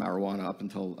always called it marijuana up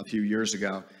until a few years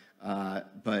ago,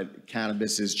 but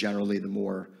cannabis is generally the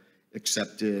more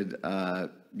accepted, I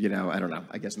don't know,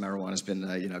 I guess marijuana's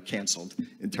been, canceled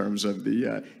in terms of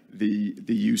the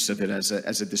use of it as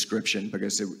a description,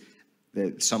 because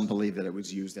some believe that it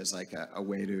was used as like a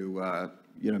way to,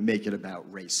 make it about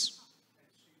race.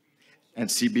 And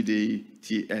CBD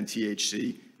and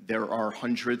THC, there are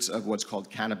hundreds of what's called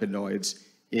cannabinoids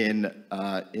in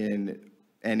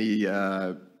any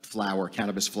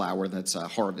cannabis flower that's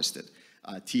harvested.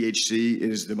 THC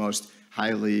is one of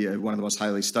the most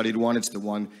highly studied one. It's the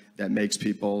one that makes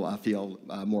people feel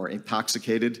more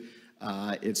intoxicated.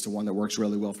 It's the one that works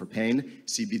really well for pain.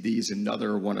 CBD is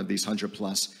another one of these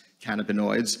 100+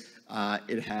 cannabinoids.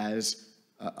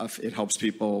 It helps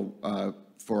people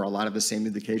for a lot of the same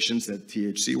indications that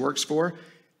THC works for.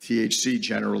 THC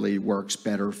generally works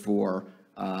better for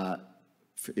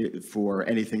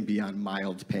anything beyond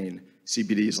mild pain.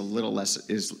 CBD is a little less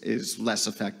less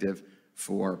effective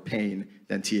for pain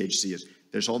than THC is.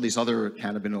 There's all these other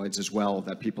cannabinoids as well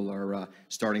that people are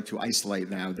starting to isolate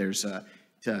now. There's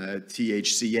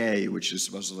THCA, which is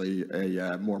supposedly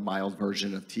a more mild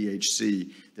version of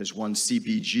THC. There's one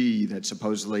CBG that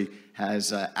supposedly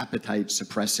has appetite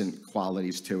suppressant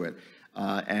qualities to it.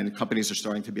 And companies are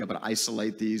starting to be able to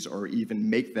isolate these, or even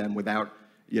make them without,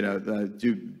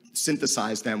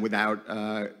 synthesize them without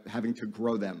having to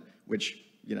grow them, which,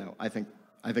 I think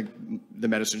the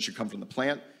medicine should come from the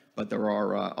plant, but there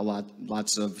are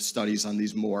lots of studies on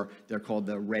these they're called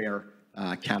the rare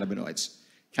cannabinoids.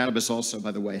 Cannabis also,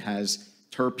 by the way, has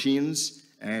terpenes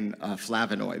and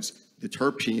flavonoids. The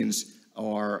terpenes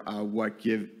are what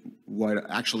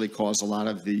actually cause a lot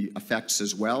of the effects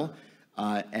as well,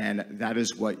 and that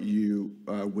is what you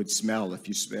would smell if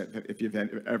you've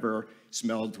ever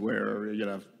smelled where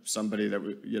somebody that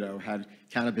had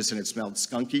cannabis and it smelled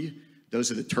skunky.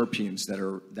 Those are the terpenes that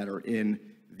are in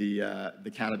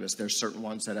the cannabis. There's certain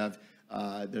ones that have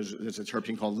there's a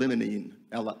terpene called limonene,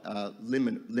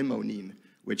 limonene,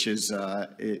 which is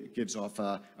it gives off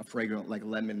a fragrant like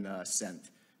lemon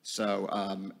scent. So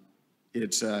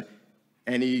it's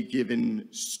any given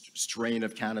strain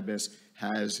of cannabis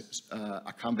has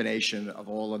a combination of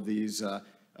all of these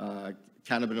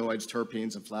cannabinoids,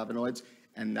 terpenes, and flavonoids,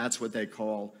 and that's what they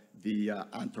call the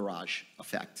entourage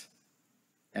effect.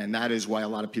 And that is why a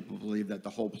lot of people believe that the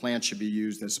whole plant should be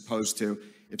used, as opposed to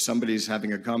if somebody's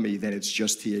having a gummy, then it's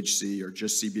just THC or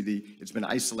just CBD. It's been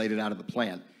isolated out of the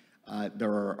plant. There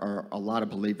are a lot of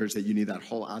believers that you need that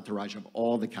whole entourage of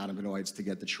all the cannabinoids to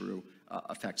get the true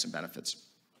effects and benefits.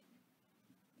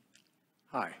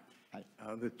 Hi. Hi.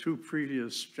 The two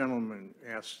previous gentlemen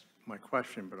asked my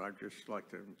question, but I'd just like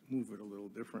to move it a little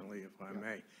differently, if I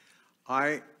may.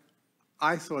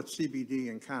 I thought CBD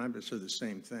and cannabis are the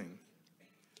same thing.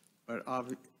 But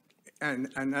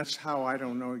and that's how I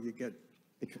don't know you get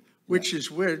which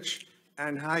is which,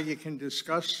 and how you can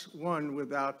discuss one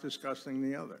without discussing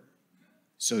the other.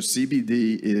 So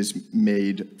CBD is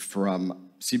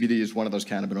CBD is one of those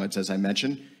cannabinoids, as I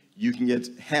mentioned. You can get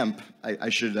hemp. I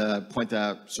should point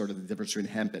out sort of the difference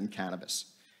between hemp and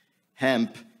cannabis.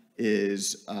 Hemp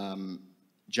is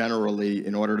generally,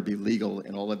 in order to be legal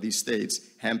in all of these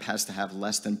states, hemp has to have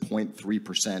less than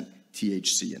 0.3%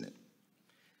 THC in it.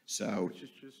 So,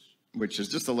 which is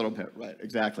just a little bit, right?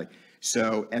 Exactly.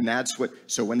 So, and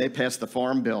so when they passed the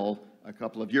Farm Bill a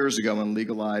couple of years ago and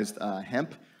legalized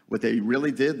hemp, what they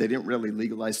really did, they didn't really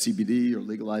legalize CBD or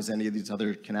legalize any of these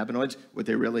other cannabinoids.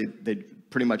 They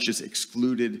pretty much just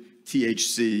excluded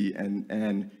THC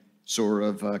and sort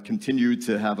of continued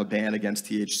to have a ban against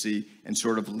THC and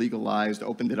sort of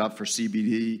opened it up for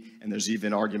CBD. And there's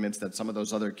even arguments that some of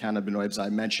those other cannabinoids I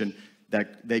mentioned,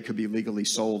 that they could be legally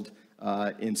sold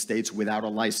in states without a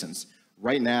license.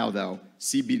 Right now, though,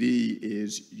 CBD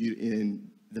is in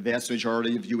the vast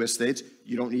majority of U.S. states.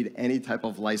 You don't need any type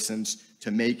of license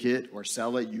to make it or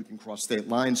sell it. You can cross state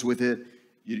lines with it.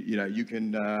 You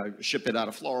can ship it out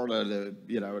of Florida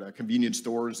to convenience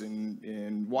stores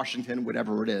in Washington,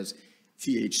 whatever it is.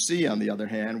 THC, on the other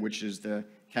hand, which is the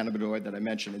cannabinoid that I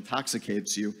mentioned,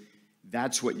 intoxicates you.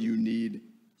 That's what you need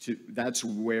to. That's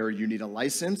where you need a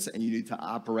license, and you need to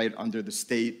operate under the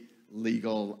state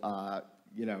legal,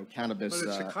 cannabis But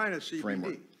it's a kind of CBD.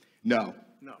 framework. No,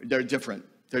 they're different.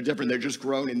 They're different. They're just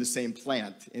grown in the same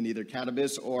plant in either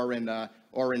cannabis or in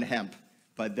hemp,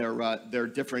 but they're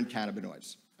different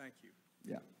cannabinoids. Thank you.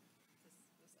 Yeah.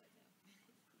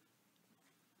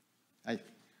 Hi.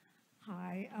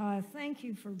 Hi, thank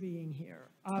you for being here.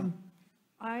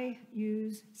 I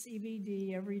use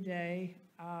CBD every day,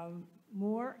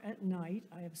 more at night.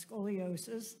 I have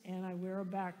scoliosis and I wear a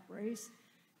back brace,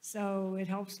 so it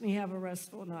helps me have a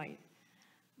restful night.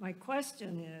 My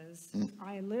question is,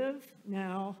 I live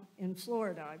now in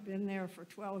Florida. I've been there for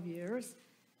 12 years,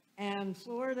 and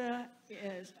Florida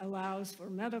allows for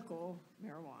medical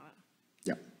marijuana.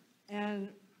 Yeah. And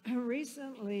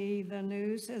recently, the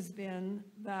news has been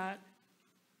that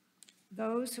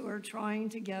those who are trying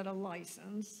to get a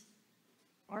license,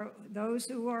 those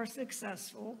who are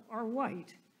successful are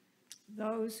white.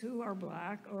 Those who are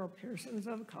black or persons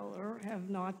of color have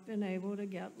not been able to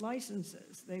get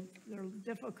licenses. There are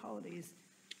difficulties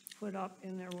put up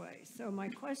in their way. So my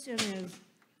question is,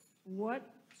 what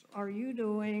are you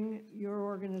doing, your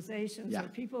organizations, or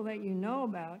people that you know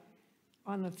about,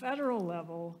 on the federal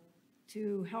level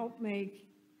to help make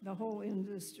the whole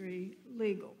industry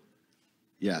legal?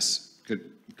 Yes,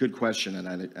 good question,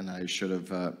 and I should have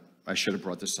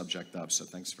brought this subject up. So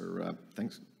thanks for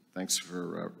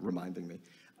reminding me.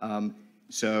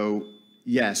 So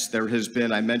yes, there has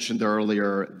been. I mentioned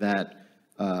earlier that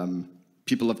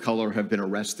people of color have been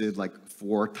arrested like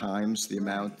 4 times the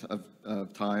amount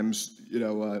of times,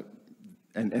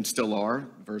 and still are,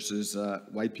 versus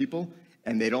white people.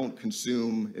 And they don't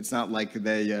consume. It's not like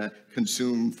they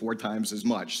consume 4 times as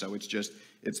much. So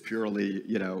it's purely,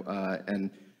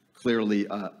 and clearly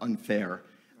unfair.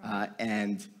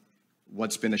 And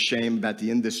what's been a shame about the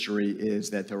industry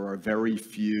is that there are very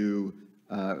few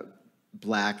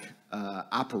black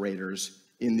operators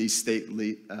in these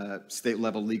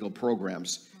state-level legal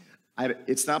programs.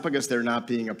 It's not because they're not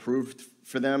being approved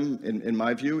for them, in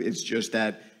my view. It's just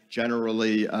that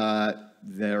generally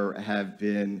there have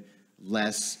been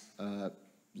less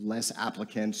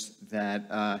applicants that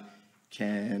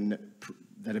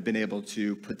have been able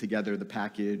to put together the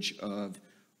package of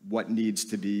what needs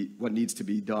to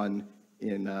be done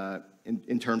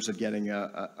in terms of getting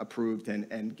approved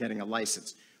and getting a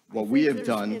license. What we have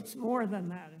done. It's more than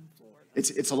that in Florida.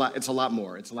 It's a lot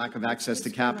more. It's a lack of access to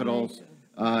capital.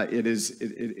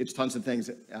 It's tons of things.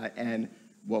 And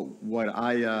what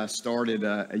I started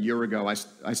a year ago,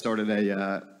 I started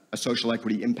a social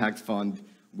equity impact fund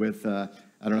with I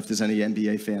don't know if there's any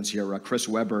NBA fans here. Chris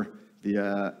Webber,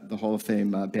 the Hall of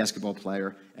Fame basketball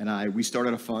player, and we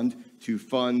started a fund to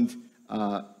fund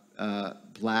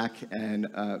black and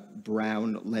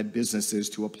brown-led businesses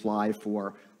to apply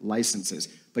for licenses.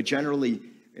 But generally,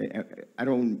 I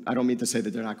don't mean to say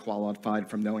that they're not qualified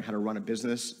from knowing how to run a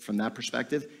business from that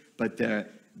perspective, but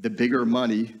the bigger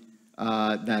money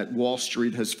that Wall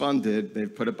Street has funded,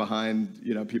 they've put it behind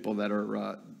people that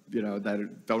are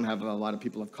that don't have a lot of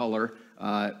people of color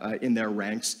in their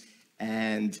ranks,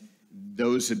 and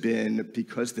those have been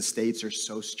because the states are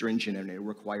so stringent and it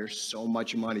requires so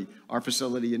much money. Our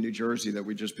facility in New Jersey that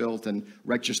we just built and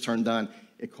Rec just turned on,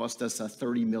 it cost us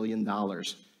 $30 million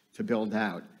to build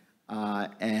out.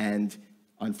 And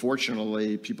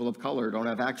unfortunately, people of color don't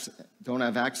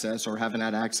have access or haven't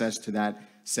had access to that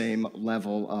same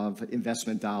level of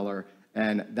investment dollar.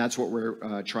 And that's what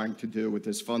we're trying to do with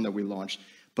this fund that we launched.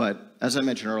 But as I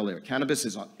mentioned earlier, cannabis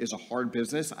is a hard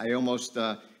business. I almost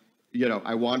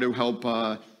I want to help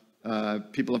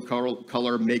people of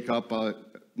color make up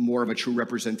more of a true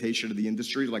representation of the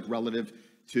industry, like relative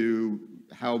to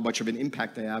how much of an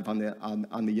impact they have on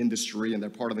the industry, and they're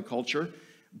part of the culture.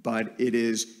 But it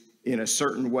is, in a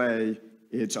certain way,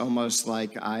 it's almost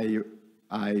like I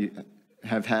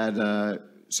have had.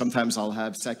 Sometimes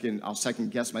I'll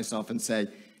second guess myself and say,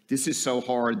 this is so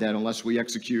hard that unless we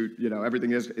execute,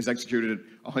 everything is executed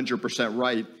 100%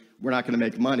 right, we're not going to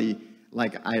make money.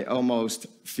 Like, I almost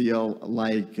feel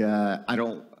like I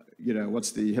don't,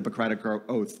 what's the Hippocratic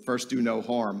oath? First, do no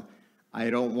harm. I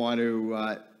don't want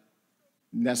to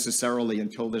necessarily,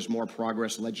 until there's more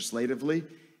progress legislatively,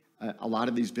 a lot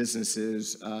of these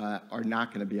businesses are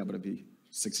not going to be able to be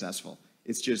successful.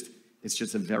 It's just, It's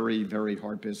just a very, very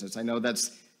hard business. I know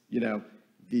that's,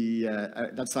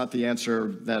 that's not the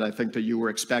answer that I think that you were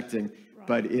expecting,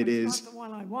 but it is. It's not the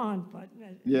one I want, but.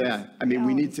 Yeah, I mean,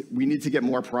 we need to get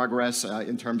more progress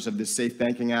in terms of the Safe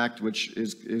Banking Act, which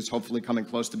is hopefully coming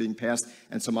close to being passed,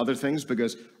 and some other things,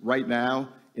 because right now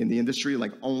in the industry,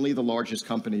 like only the largest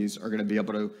companies are going to be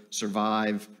able to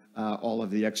survive all of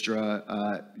the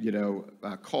extra,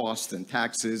 costs and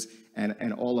taxes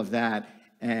and all of that.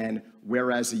 And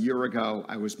whereas a year ago,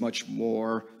 I was much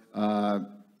more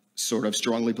sort of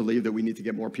strongly believe that we need to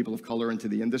get more people of color into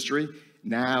the industry.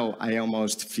 Now I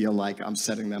almost feel like I'm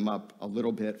setting them up a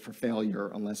little bit for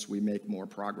failure unless we make more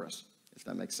progress, if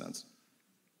that makes sense.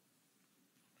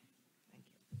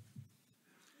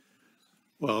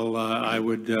 Well, I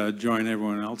would join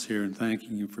everyone else here in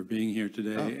thanking you for being here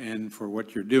today and for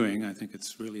what you're doing. I think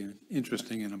it's really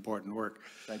interesting and important work.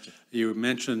 Thank you. You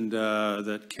mentioned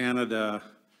that Canada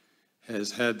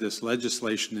has had this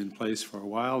legislation in place for a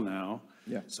while now.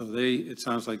 Yeah. So it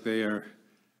sounds like they are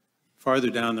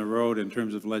farther down the road in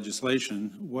terms of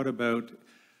legislation. What about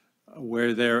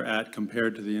where they're at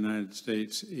compared to the United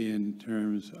States in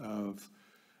terms of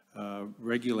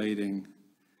regulating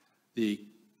the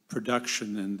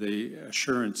production and the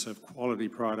assurance of quality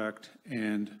product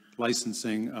and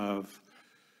licensing of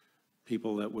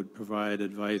people that would provide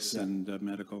advice and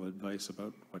medical advice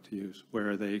about what to use?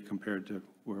 Where are they compared to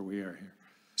where we are here?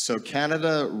 So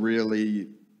Canada really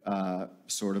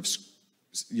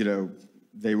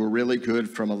they were really good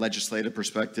from a legislative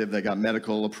perspective. They got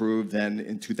medical approved. Then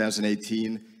in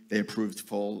 2018, they approved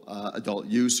full adult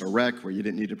use or rec, where you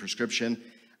didn't need a prescription.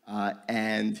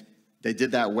 And they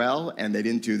did that well, and they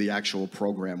didn't do the actual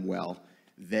program well.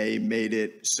 They made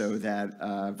it so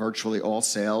that virtually all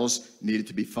sales needed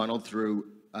to be funneled through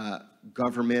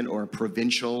government or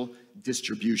provincial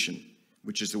distribution,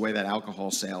 which is the way that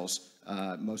alcohol sales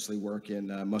mostly work in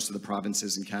most of the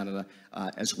provinces in Canada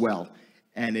as well.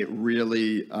 And it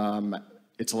really,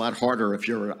 it's a lot harder if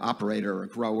you're an operator or a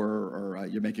grower or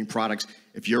you're making products.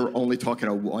 If you're only talking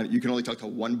to you can only talk to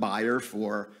one buyer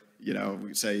for,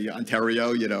 say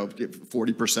Ontario,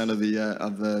 40% of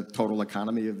the total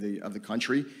economy of the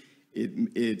country.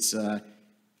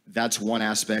 That's one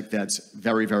aspect that's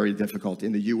very, very difficult.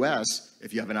 In the U.S.,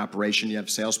 if you have an operation, you have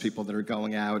salespeople that are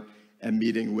going out and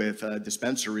meeting with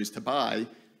dispensaries to buy.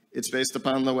 It's based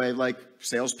upon the way like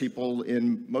salespeople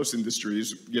in most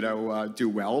industries, do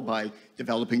well by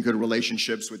developing good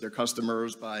relationships with their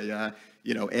customers, by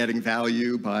adding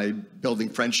value, by building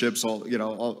friendships,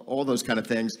 all those kind of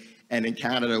things. And in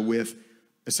Canada, with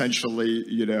essentially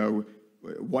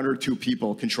one or two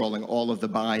people controlling all of the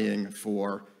buying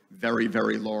for very,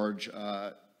 very large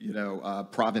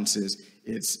provinces,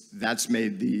 that's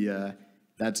made the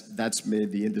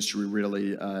industry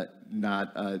really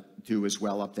not do as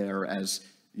well up there as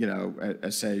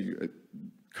say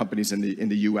companies in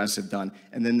the U.S. have done.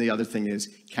 And then the other thing is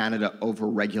Canada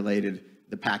over-regulated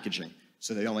the packaging,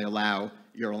 so you're only allowed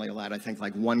I think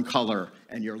like one color,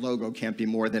 and your logo can't be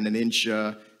more than an inch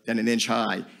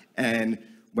high. And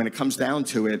when it comes down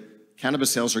to it,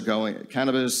 cannabis sales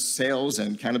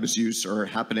and cannabis use are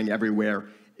happening everywhere.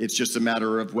 It's just a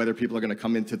matter of whether people are going to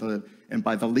come into and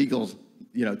buy the legal,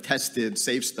 tested,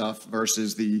 safe stuff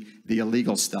versus the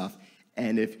illegal stuff.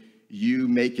 And if you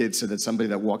make it so that somebody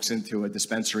that walks into a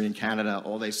dispensary in Canada,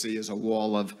 all they see is a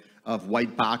wall of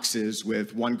white boxes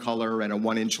with one color and a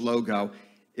 1-inch logo,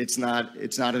 it's not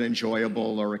an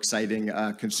enjoyable or exciting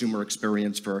consumer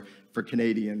experience for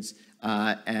Canadians.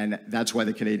 And that's why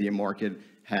the Canadian market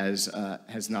has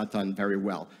not done very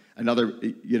well. Another,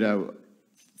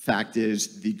 fact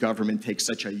is the government takes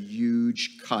such a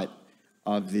huge cut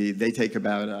of they take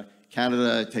about,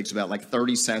 Canada takes about like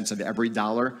 30 cents of every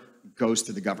dollar goes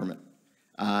to the government.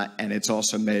 And it's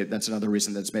also that's another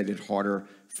reason that's made it harder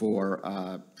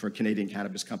for Canadian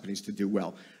cannabis companies to do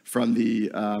well. From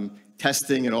the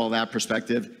testing and all that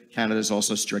perspective, Canada is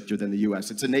also stricter than the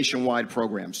U.S. It's a nationwide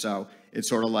program, so it's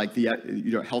sort of like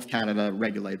Health Canada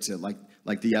regulates it, like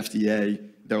the FDA.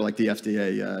 They're like the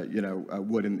FDA,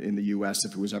 would in the U.S.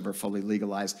 if it was ever fully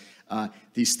legalized.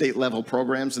 These state-level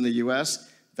programs in the U.S.,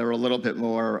 they're a little bit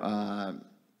more,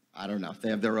 I don't know. They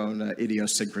have their own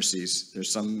idiosyncrasies.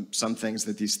 There's some things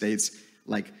that these states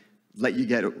let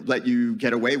you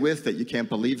get away with that you can't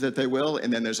believe that they will,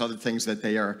 and then there's other things that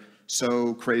they are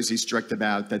so crazy strict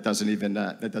about that doesn't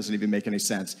even make any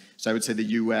sense. So I would say the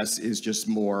U.S. is just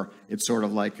more. It's sort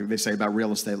of like they say about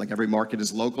real estate. Like every market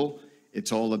is local.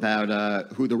 It's all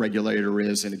about who the regulator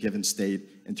is in a given state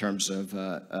in terms of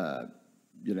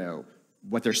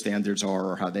what their standards are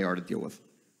or how they are to deal with.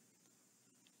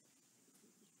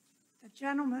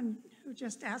 gentleman who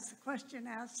just asked the question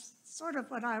asked sort of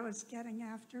what I was getting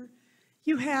after.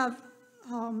 You have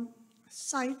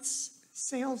sites,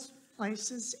 sales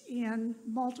places in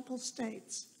multiple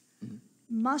states.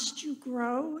 Must you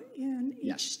grow in each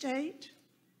Yes. state?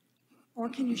 Or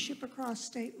can you ship across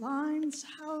state lines?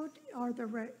 How are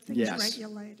the things Yes.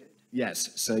 regulated?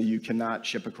 Yes, so you cannot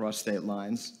ship across state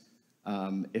lines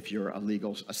if you're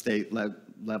a state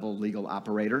level legal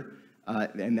operator.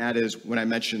 And that is, when I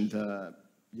mentioned,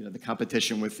 the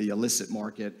competition with the illicit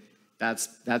market,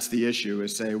 that's the issue,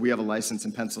 is say we have a license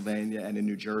in Pennsylvania and in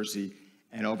New Jersey,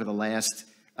 and over the last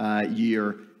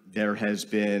year, there has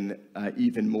been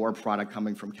even more product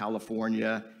coming from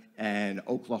California, and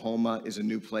Oklahoma is a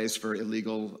new place for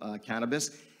illegal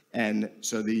cannabis. And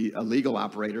so the illegal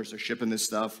operators are shipping this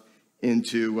stuff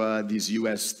into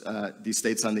these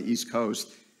states on the East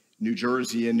Coast. New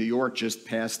Jersey and New York just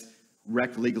passed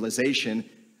rec legalization.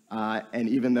 And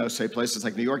even though, say, places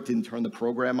like New York didn't turn the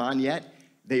program on yet,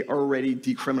 they already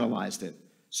decriminalized it.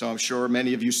 So I'm sure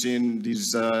many of you seen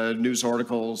these news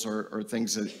articles or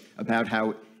things about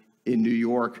how in New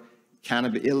York,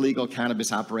 illegal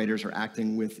cannabis operators are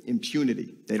acting with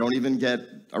impunity. They don't even get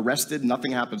arrested.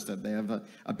 Nothing happens to them. They have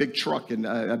a big truck and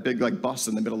a big bus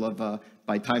in the middle of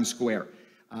by Times Square.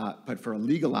 But for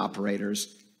illegal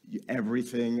operators,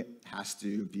 everything has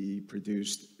to be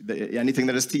produced. Anything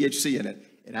that has THC in it,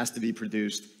 it has to be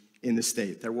produced in the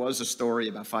state. There was a story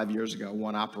about 5 years ago.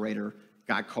 One operator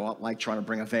got caught trying to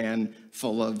bring a van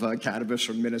full of cannabis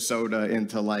from Minnesota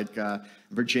into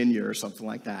Virginia or something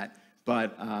like that.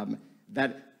 But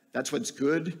that's what's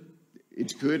good.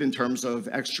 It's good in terms of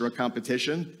extra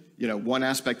competition. One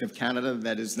aspect of Canada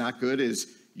that is not good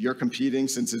is you're competing,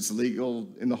 since it's legal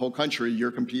in the whole country,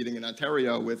 you're competing in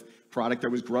Ontario with product that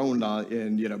was grown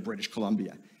in British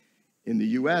Columbia. In the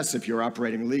US, if you're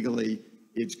operating legally,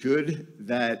 it's good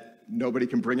that nobody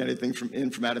can bring anything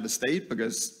from out of the state,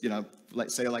 because,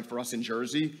 say for us in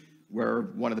Jersey,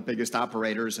 we're one of the biggest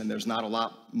operators, and there's not a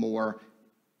lot more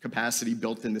capacity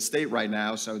built in the state right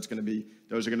now, so those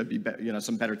are going to be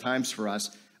some better times for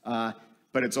us.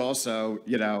 But it's also,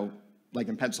 like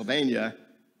in Pennsylvania,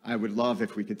 I would love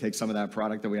if we could take some of that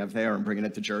product that we have there and bring it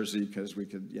into Jersey, because we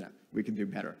could do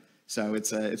better. So it's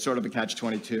sort of a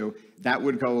catch-22. That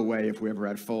would go away if we ever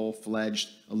had full-fledged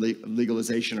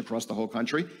legalization across the whole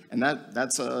country, and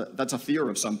that's a fear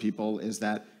of some people, is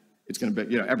that it's going to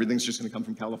be, everything's just going to come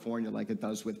from California like it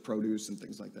does with produce and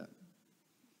things like that.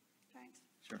 Thanks.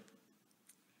 Sure.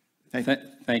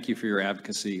 Thank you for your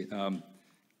advocacy.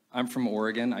 I'm from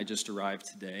Oregon. I just arrived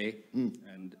today,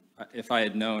 and if I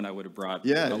had known, I would have brought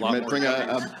a lot more. Bring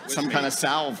some kind of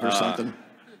salve or something.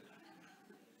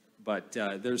 But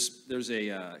there's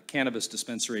a cannabis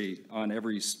dispensary on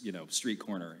every street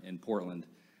corner in Portland,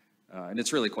 and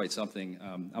it's really quite something.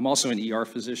 I'm also an ER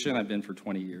physician. I've been for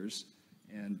 20 years.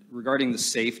 And regarding the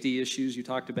safety issues you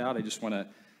talked about, I just want to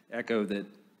echo that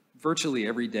virtually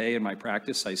every day in my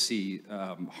practice, I see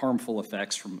harmful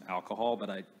effects from alcohol, but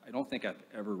I don't think I've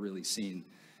ever really seen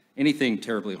anything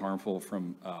terribly harmful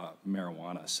from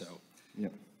marijuana. So,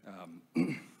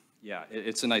 yeah,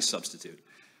 it's a nice substitute.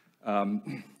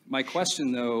 My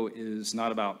question, though, is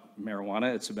not about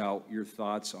marijuana. It's about your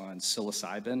thoughts on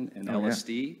psilocybin and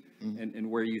LSD,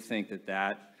 and where you think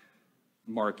that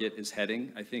market is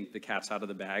heading. I think the cat's out of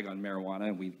the bag on marijuana,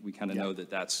 and we kind of know that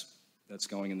that's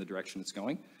going in the direction it's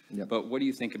going. But what do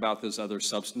you think about those other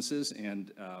substances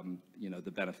and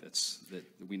the benefits that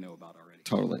we know about already?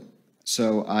 Totally.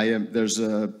 So there's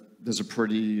a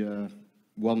pretty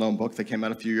well-known book that came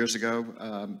out a few years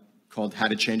ago called How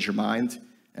to Change Your Mind,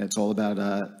 and it's all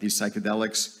about these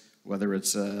psychedelics, whether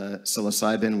it's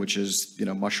psilocybin, which is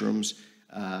mushrooms,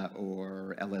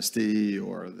 or LSD,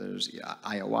 or there's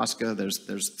ayahuasca.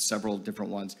 There's several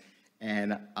different ones,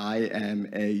 and I am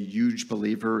a huge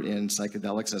believer in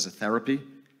psychedelics as a therapy.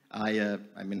 I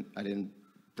didn't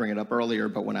bring it up earlier,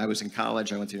 but when I was in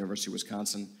college, I went to University of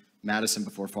Wisconsin-Madison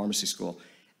before pharmacy school,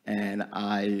 and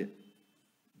I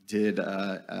did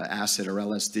acid or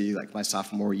LSD like my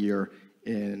sophomore year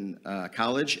in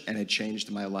college, and it changed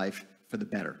my life for the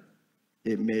better.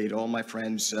 It made all my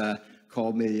friends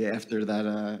called me after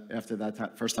that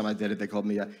time. First time I did it, they called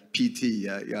me a PT,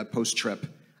 post-trip.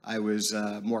 I was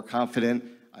more confident.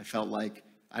 I felt like,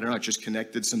 I don't know, it just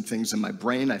connected some things in my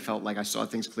brain. I felt like I saw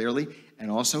things clearly. And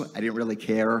also, I didn't really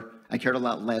care. I cared a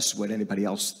lot less what anybody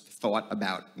else thought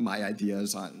about my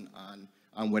ideas on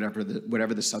whatever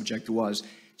the subject was.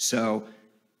 So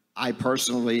I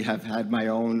personally have had my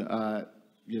own,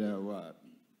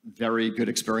 very good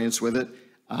experience with it.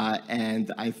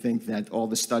 And I think that all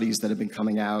the studies that have been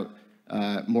coming out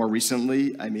more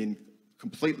recently,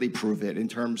 completely prove it in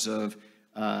terms of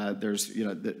There's,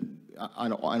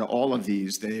 on all of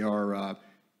these,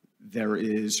 there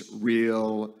is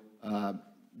real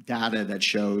data that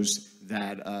shows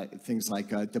that things like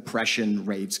depression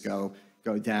rates go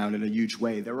down in a huge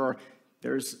way.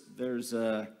 There's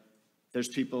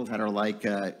people that are like,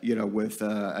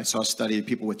 I saw a study of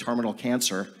people with terminal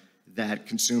cancer that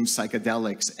consumed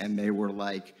psychedelics, and they were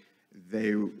like,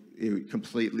 it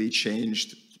completely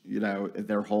changed,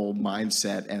 their whole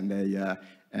mindset, and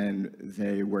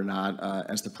they were not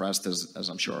as depressed as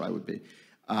I'm sure I would be.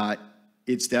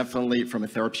 It's definitely, from a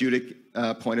therapeutic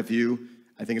point of view,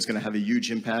 I think it's going to have a huge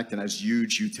impact and has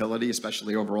huge utility,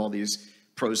 especially over all these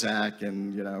Prozac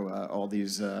and, all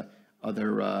these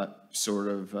other sort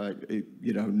of,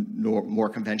 more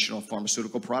conventional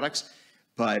pharmaceutical products.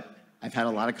 But I've had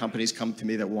a lot of companies come to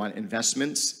me that want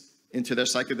investments into their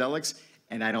psychedelics,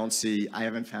 and I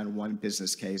haven't found one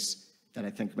business case that I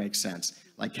think makes sense.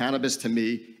 Like cannabis, to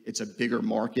me, it's a bigger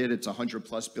market. It's a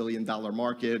 $100+ billion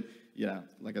market.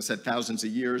 Like I said, thousands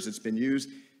of years it's been used.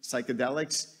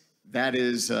 Psychedelics, that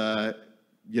is,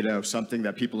 something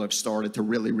that people have started to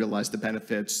really realize the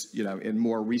benefits, in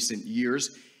more recent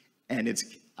years. And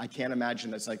I can't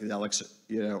imagine that psychedelics,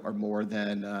 are more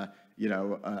than, a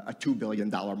 $2 billion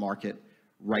market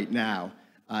right now.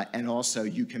 And also,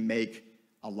 you can make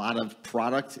a lot of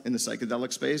product in the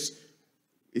psychedelic space.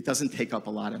 It doesn't take up a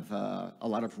lot of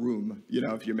room.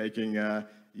 If you're making, they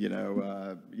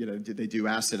do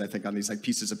acid, I think, on these like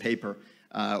pieces of paper,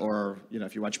 or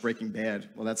if you watch Breaking Bad,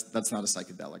 well, that's not a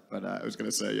psychedelic. But I was going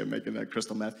to say, making a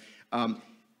crystal meth.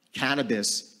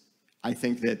 Cannabis, I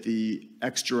think that the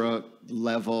extra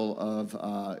level of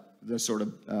the sort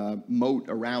of moat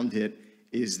around it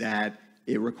is that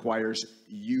it requires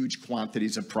huge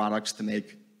quantities of products to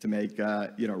make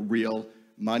real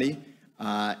money,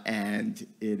 and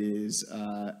it is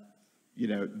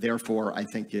therefore I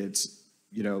think it's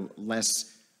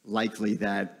less likely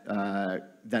that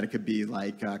it could be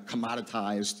like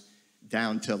commoditized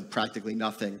down to practically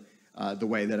nothing, the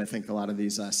way that I think a lot of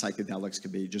these psychedelics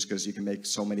could be, just because you can make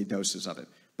so many doses of it.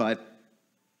 But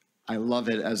I love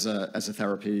it as a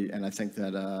therapy, and I think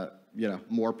that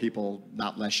more people,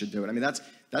 not less, should do it. I mean, to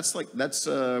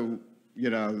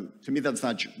me,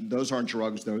 those aren't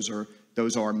drugs. Those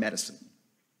are medicine.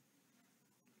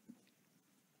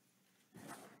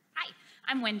 Hi,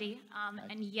 I'm Wendy,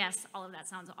 and yes, all of that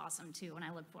sounds awesome too, and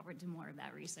I look forward to more of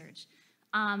that research.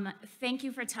 Thank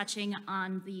you for touching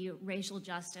on the racial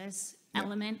justice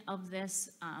element of this.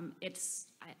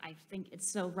 I think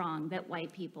it's so wrong that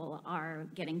white people are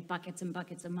getting buckets and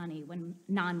buckets of money when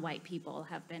non-white people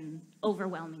have been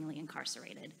overwhelmingly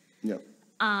incarcerated. Yep.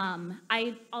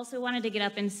 I also wanted to get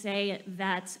up and say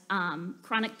that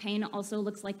chronic pain also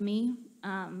looks like me.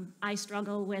 I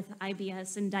struggle with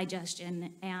IBS and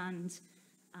digestion, and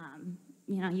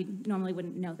you normally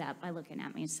wouldn't know that by looking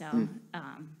at me. So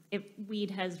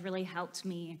weed has really helped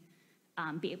me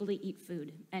be able to eat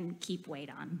food and keep weight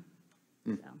on.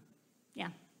 So, yeah.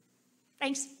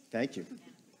 Thanks. Thank you.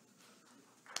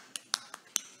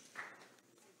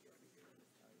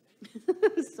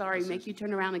 Sorry, make you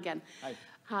turn around again. Hi.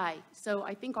 Hi. So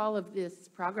I think all of this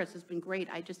progress has been great.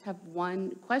 I just have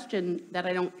one question that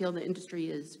I don't feel the industry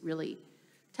is really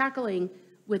tackling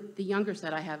with the younger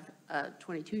set. I have a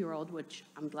 22-year-old, which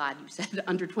I'm glad you said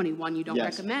under 21 you don't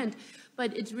recommend.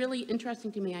 But it's really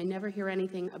interesting to me. I never hear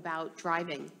anything about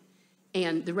driving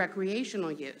and the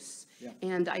recreational use. Yeah.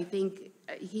 And I think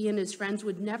he and his friends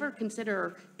would never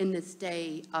consider in this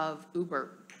day of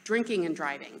Uber drinking and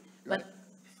driving. Right. But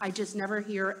I just never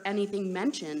hear anything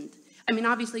mentioned. I mean,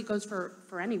 obviously it goes for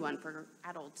anyone, for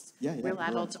adults, real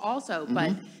adults also,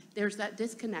 but there's that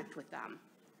disconnect with them.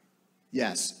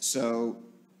 Yes, so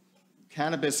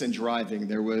cannabis and driving,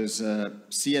 there was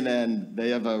CNN, they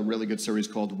have a really good series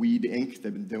called Weed Inc.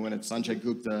 They've been doing it, Sanjay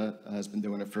Gupta has been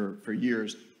doing it for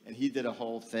years, and he did a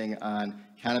whole thing on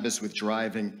cannabis with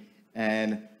driving,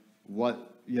 and what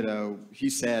he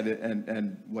said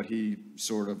and what he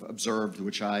sort of observed,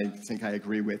 which I think I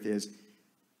agree with, is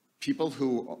people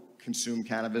who consume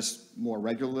cannabis more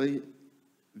regularly,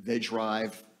 they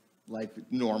drive like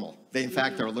normal. They, in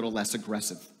fact, are a little less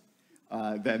aggressive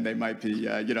than they might be.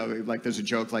 Like there's a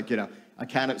joke like,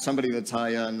 somebody that's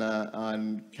high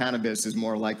on cannabis is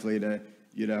more likely to,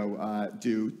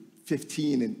 do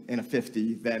 15 in a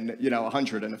 50 than,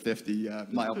 100 in a 50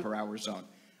 mile per hour zone.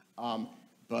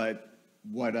 But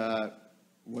what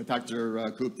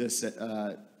Dr.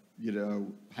 Gupta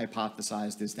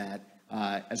hypothesized is that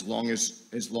as long as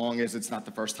it's not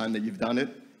the first time that you've done it,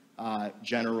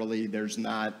 generally there's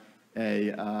not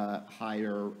a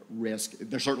higher risk.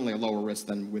 There's certainly a lower risk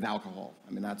than with alcohol.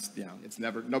 I mean, that's, it's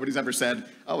never, nobody's ever said,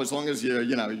 oh, as long as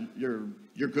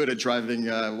you're good at driving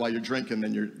while you're drinking,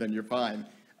 then you're fine.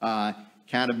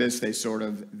 Cannabis,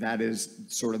 that is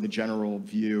sort of the general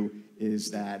view,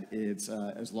 is that it's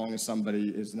as long as somebody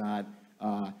is not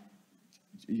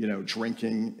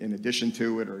drinking in addition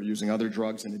to it or using other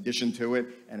drugs in addition to it,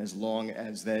 and as long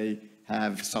as they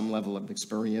have some level of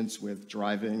experience with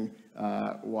driving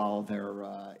while they're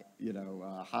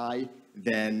high,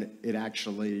 then it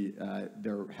actually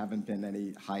there haven't been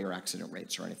any higher accident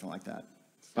rates or anything like that.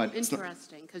 But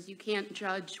Interesting, because you can't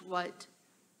judge what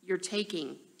you're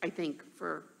taking, I think,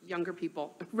 for younger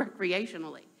people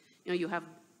recreationally. You have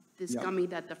this gummy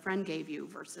that the friend gave you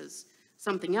versus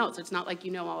something else. It's not like,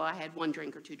 oh, I had 1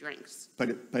 drink or 2 drinks.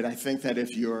 But I think that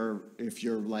if you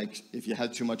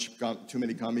had too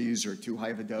many gummies or too high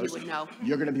of a dose, You would know.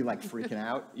 you're going to be like freaking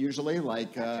out usually,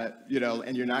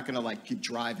 and you're not going to like keep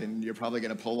driving. You're probably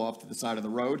going to pull off to the side of the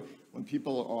road. When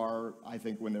people are, I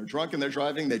think when they're drunk and they're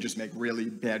driving, they just make really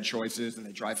bad choices and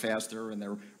they drive faster and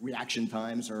their reaction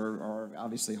times are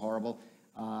obviously horrible.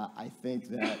 I think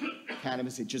that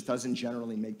cannabis, it just doesn't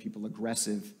generally make people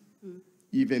aggressive,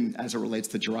 even as it relates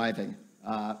to driving.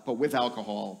 But with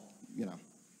alcohol,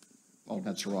 all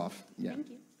bets are off. Yeah. Thank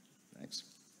you. Thanks.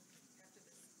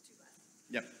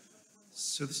 Yep.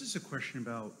 So this is a question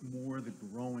about more the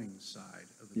growing side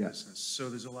of the business. So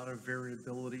there's a lot of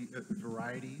variability,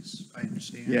 varieties, I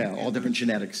understand. Yeah, all different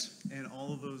genetics. And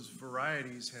all of those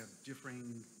varieties have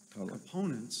differing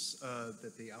components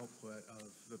that they output of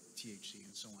the THC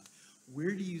and so on.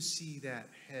 Where do you see that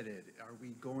headed? Are we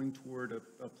going toward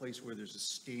a place where there's a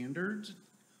standard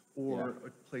or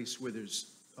a place where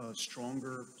there's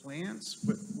stronger plants?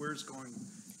 Where's going?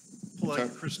 Pull out your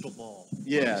crystal ball.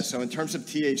 Yeah, so in terms of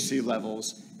THC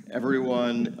levels,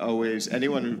 anyone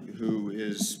who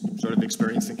is sort of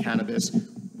experienced in cannabis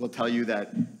will tell you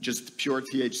that just pure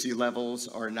THC levels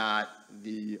are not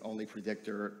the only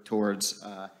predictor towards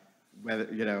whether,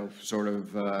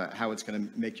 how it's going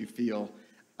to make you feel.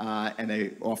 And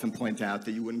they often point out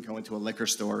that you wouldn't go into a liquor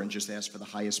store and just ask for the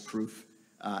highest proof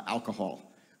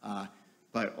alcohol.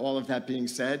 But all of that being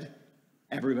said,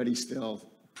 everybody still,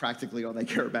 practically all they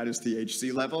care about is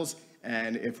THC levels.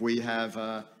 And if we have,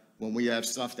 when we have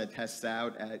stuff that tests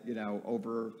out at,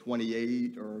 over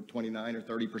 28 or 29 or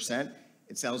 30%,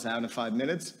 it sells out in 5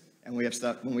 minutes. And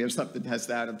when we have stuff that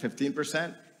tests out at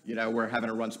 15%, we're having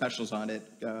to run specials on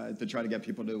it to try to get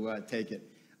people to take it.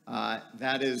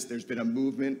 There's been a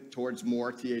movement towards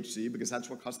more THC because that's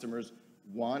what customers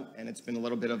want. And it's been a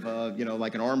little bit of a,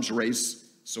 like an arms race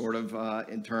sort of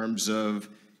in terms of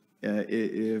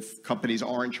if companies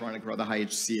aren't trying to grow the high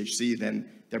THC, then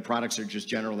their products are just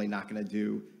generally not going to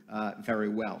do very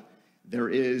well. There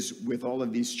is, with all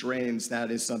of these strains,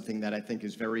 that is something that I think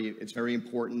is very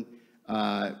important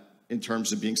in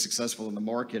terms of being successful in the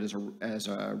market as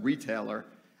a retailer,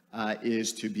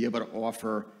 is to be able to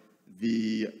offer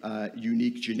the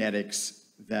unique genetics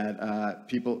that the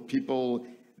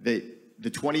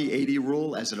 20/80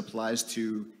 rule as it applies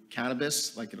to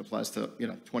cannabis, like it applies to,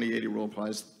 20/80 rule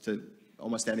applies to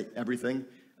almost everything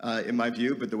in my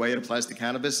view, but the way it applies to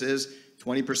cannabis is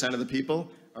 20% of the people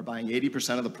are buying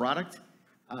 80% of the product,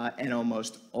 and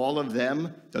almost all of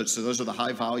them, so those are the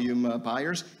high volume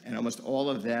buyers, and almost all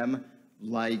of them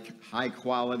like high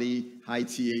quality, high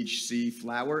THC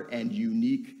flower and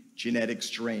unique genetic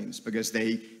strains because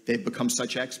they've become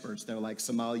such experts. They're like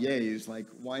sommeliers, like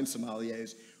wine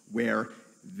sommeliers, where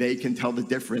they can tell the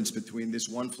difference between this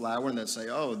one flower and they'll say,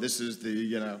 oh, this is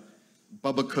the,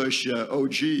 Bubba Kush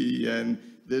OG, and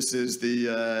this is the,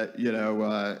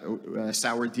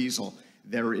 Sour Diesel.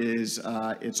 There is,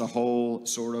 it's a whole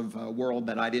sort of world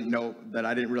that I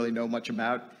didn't really know much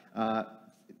about,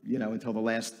 until the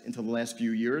last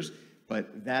few years.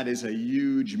 But that is a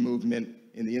huge movement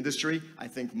in the industry. I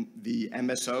think the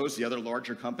MSOs, the other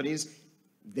larger companies,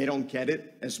 they don't get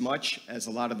it as much as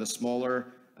a lot of the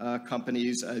smaller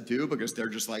companies do because they're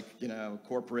just like,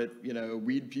 corporate,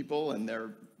 weed people, and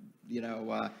they're,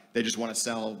 they just want to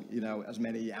sell, as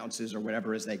many ounces or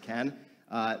whatever as they can.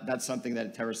 That's something that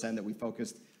at TerrAscend that we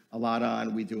focused a lot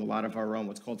on. We do a lot of our own,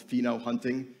 what's called pheno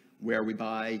hunting, where we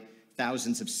buy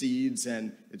thousands of seeds,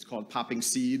 and it's called popping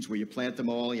seeds, where you plant them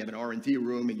all, you have an R&D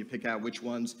room, and you pick out which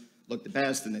ones look the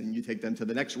best, and then you take them to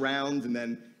the next round, and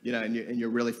then, and you're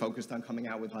really focused on coming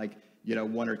out with like,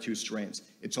 1 or 2 strains.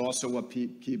 It's also what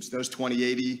keeps those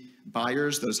 20/80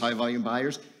 buyers, those high volume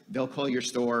buyers, they'll call your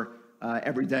store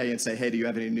every day and say, hey, do you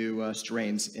have any new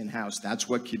strains in-house? That's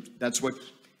what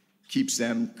keeps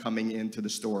them coming into the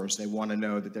stores. They want to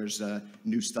know that there's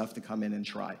new stuff to come in and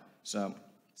try. So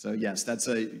So yes, that's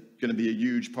going to be a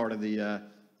huge part of the,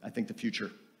 I think, the future.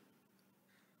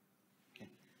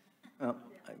 Well,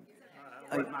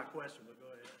 Wasn't my question, but go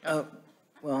ahead.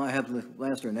 well, I have the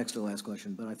last or next to last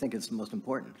question, but I think it's the most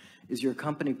important. Is your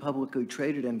company publicly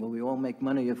traded, and will we all make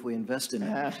money if we invest in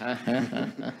it?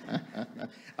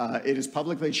 It is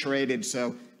publicly traded,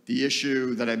 so the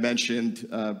issue that I mentioned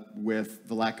with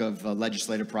the lack of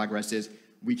legislative progress is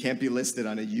we can't be listed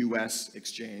on a U.S.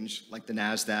 exchange like the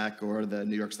NASDAQ or the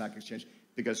New York Stock Exchange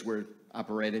because we're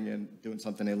operating and doing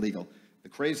something illegal. The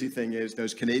crazy thing is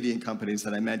those Canadian companies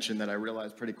that I mentioned that I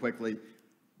realized pretty quickly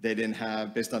they didn't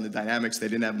have, based on the dynamics, they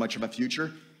didn't have much of a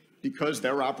future. Because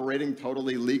they're operating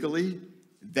totally legally,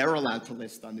 they're allowed to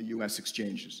list on the U.S.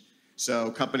 exchanges. So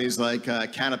companies like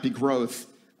Canopy Growth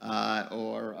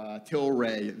or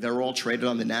Tilray, they're all traded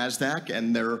on the NASDAQ,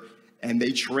 and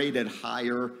they trade at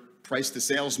higher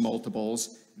price-to-sales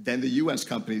multiples than the U.S.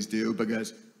 companies do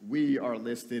because we are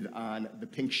listed on the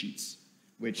pink sheets,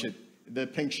 which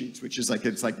is like,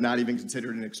 it's like not even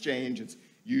considered an exchange. It's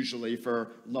usually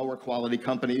for lower quality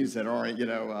companies that aren't,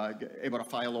 able to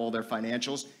file all their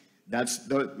financials.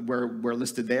 We're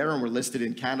listed there, and we're listed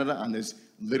in Canada on this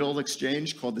little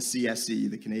exchange called the CSE,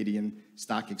 the Canadian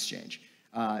Stock Exchange.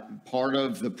 Part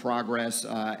of the progress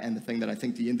and the thing that I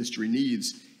think the industry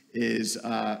needs is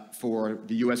for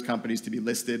the U.S. companies to be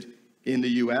listed in the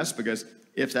U.S. because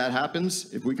if that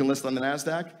happens, if we can list on the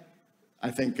NASDAQ,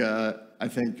 I think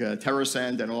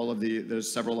TerrAscend and all of there's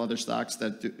several other stocks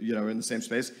that are in the same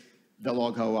space, they'll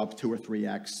all go up 2 or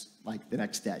 3x like the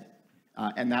next day.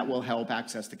 And that will help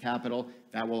access to capital.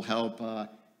 That will help,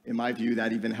 in my view,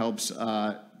 that even helps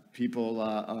people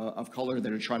of color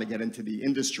that are trying to get into the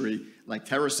industry. Like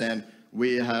TerrAscend,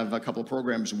 we have a couple of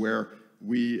programs where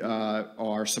we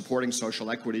are supporting social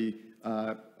equity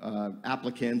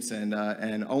applicants and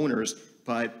owners,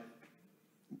 but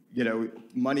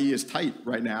money is tight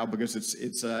right now because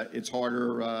it's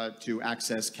harder to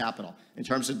access capital. In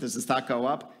terms of does the stock go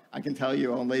up, I can tell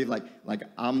you only like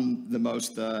I'm the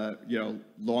most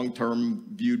long-term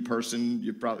viewed person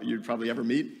you'd probably ever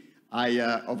meet.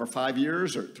 Over 5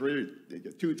 years or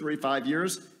 2, 3, 5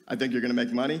 years, I think you're going to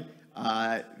make money.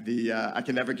 I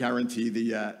can never guarantee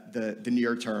the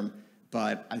near term,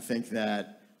 but I think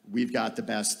that we've got the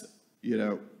best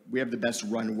we have the best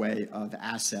runway of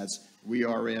assets. We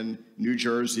are in New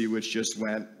Jersey, which just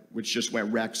went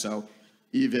rec. So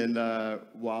even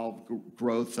while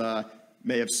growth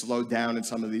may have slowed down in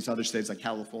some of these other states like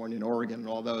California and Oregon and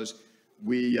all those,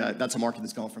 that's a market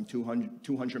that's going from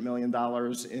 $200 million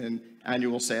in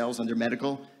annual sales under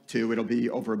medical to it'll be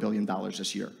over $1 billion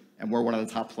this year. And we're one of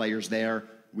the top players there.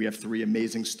 We have 3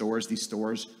 amazing stores. These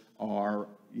stores are,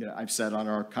 I've said on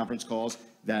our conference calls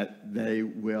that they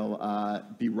will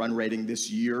be run rating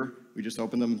this year. We just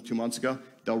opened them 2 months ago.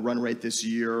 They'll run rate this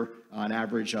year on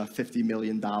average $40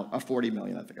 million, I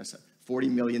think I said, $40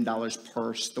 million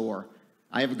per store.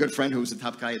 I have a good friend who was a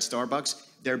top guy at Starbucks.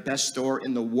 Their best store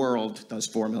in the world does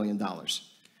 $4 million.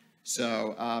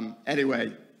 So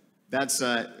anyway, that's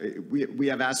we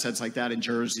have assets like that in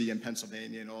Jersey and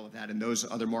Pennsylvania and all of that, and those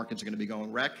other markets are going to be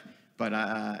going rec. But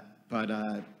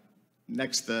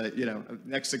next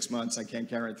 6 months, I can't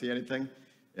guarantee anything.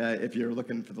 If you're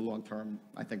looking for the long term,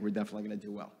 I think we're definitely going to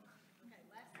do well.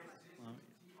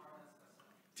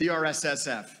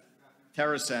 TRSSF,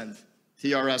 TerrAscend,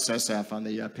 TRSSF on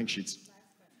the pink sheets.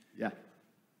 Yeah.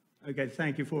 Okay,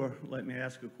 thank you for letting me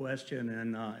ask a question.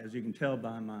 And as you can tell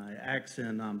by my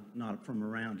accent, I'm not from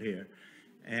around here.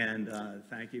 And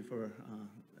thank you for,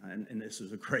 and this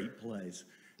is a great place.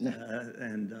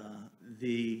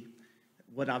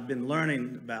 What I've been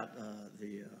learning about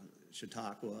the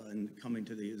Chautauqua and coming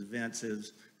to these events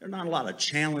is there are not a lot of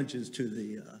challenges to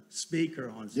the speaker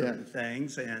on certain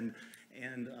things. And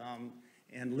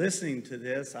listening to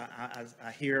this,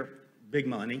 I hear big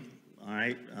money. All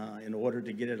right, in order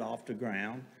to get it off the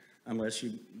ground, unless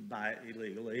you buy it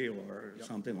illegally or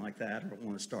something like that, or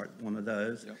want to start one of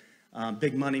those.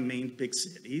 Big money means big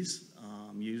cities,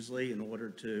 usually in order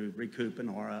to recoup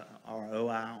an ROI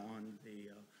on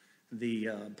the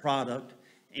product.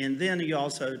 And then you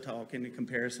also talk in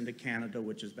comparison to Canada,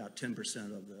 which is about 10%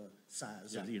 of the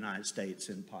size of the United States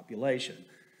in population.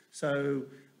 So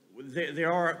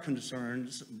there are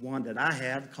concerns, one that I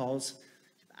have, because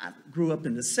I grew up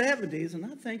in the 70s, and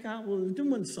I think I was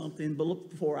doing something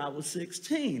before I was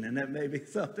 16, and that may be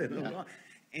something.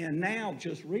 And now,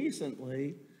 just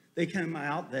recently, they came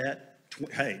out that,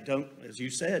 hey, don't, as you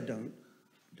said, don't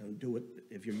do it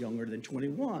if you're younger than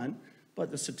 21, but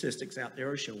the statistics out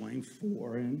there are showing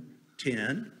 4 in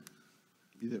 10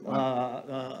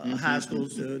 high school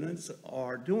students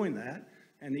are doing that.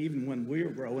 And even when we were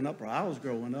growing up, or I was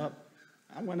growing up,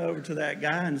 I went over to that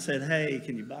guy and said, hey,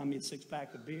 can you buy me a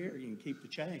 6-pack of beer? You can keep the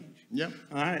change. Yep.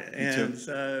 All right, and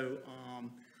so,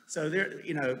 so there,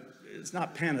 you know, it's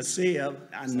not panacea.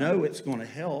 I know it's going to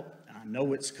help. I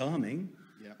know it's coming.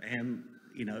 Yep. And,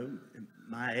 you know, at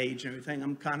my age and everything,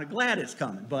 I'm kind of glad it's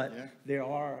coming. But there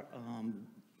are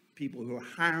people who are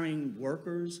hiring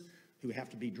workers who have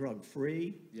to be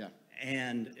drug-free. Yeah.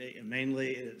 And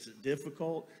mainly it's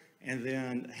difficult. And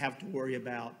then have to worry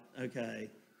about, okay,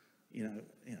 you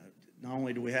know, not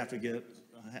only do we have to get,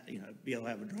 you know, be able to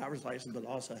have a driver's license, but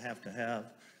also have to have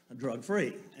a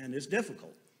drug-free, and it's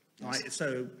difficult. Yes. Right?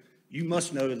 So you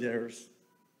must know there's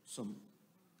some,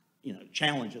 you know,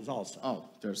 challenges also. Oh,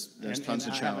 there's tons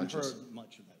of challenges. I haven't heard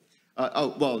much of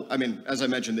those. Well, I mean, as I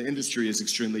mentioned, the industry is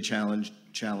extremely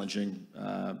challenging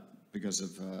because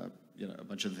of, you know, a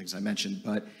bunch of the things I mentioned.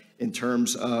 But in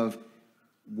terms of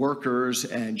workers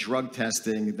and drug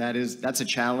testing, that's a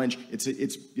challenge. It's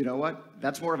you know what?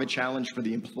 That's more of a challenge for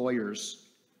the employers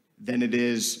than it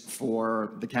is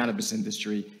for the cannabis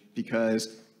industry,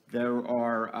 because there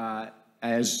are,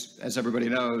 as everybody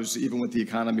knows, even with the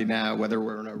economy now, whether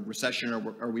we're in a recession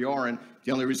or we aren't,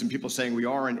 the only reason people are saying we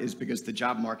aren't is because the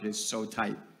job market is so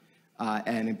tight,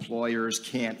 and employers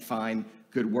can't find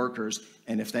good workers.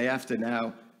 And if they have to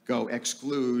now go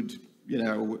exclude, you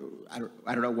know,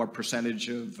 I don't know what percentage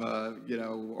of, you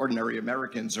know, ordinary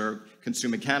Americans are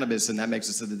consuming cannabis, and that makes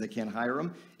it so that they can't hire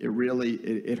them. It really,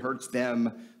 it hurts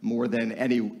them more than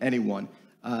anyone.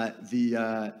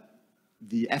 The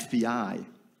FBI,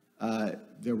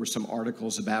 there were some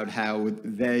articles about how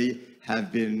they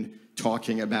have been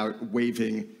talking about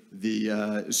waiving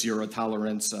the zero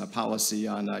tolerance policy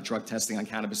on drug testing on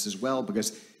cannabis as well,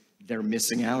 because they're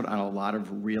missing out on a lot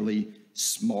of really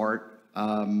smart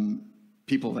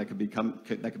people that could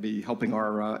be helping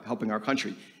our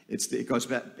country. It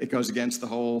goes against the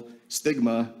whole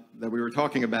stigma that we were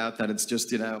talking about, that it's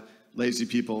just, you know, lazy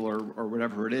people or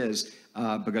whatever it is,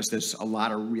 because there's a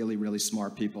lot of really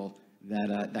smart people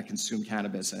that consume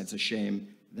cannabis, and it's a shame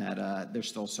that there's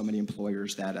still so many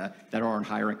employers that aren't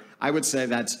hiring. I would say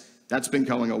that's been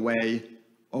going away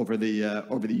over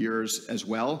the years as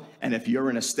well. And if you're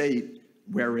in a state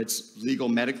where it's legal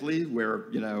medically, where,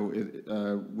 you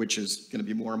know, which is going to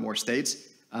be more and more states,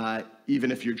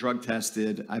 even if you're drug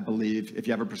tested, I believe if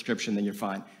you have a prescription, then you're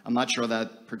fine. I'm not sure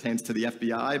that pertains to the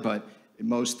FBI, but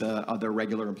most other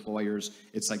regular employers,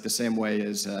 it's like the same way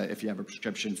as if you have a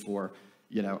prescription for,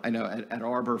 you know, I know at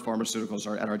Arbor Pharmaceuticals,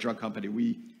 or at our drug company,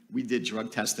 we did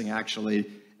drug testing actually,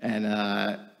 and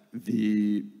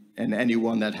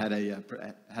anyone that had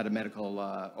a medical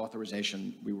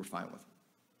authorization, we were fine with.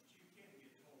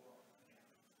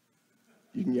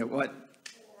 You can get what?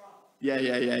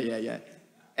 Yeah.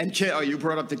 And you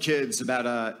brought up the kids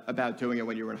about doing it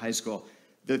when you were in high school.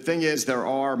 The thing is, there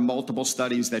are multiple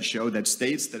studies that show that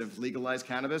states that have legalized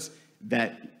cannabis,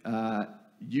 that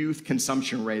youth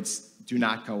consumption rates do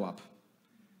not go up.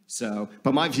 So,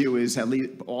 but my view is, at least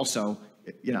also,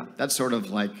 you know, that's sort of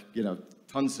like, you know,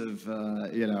 tons of,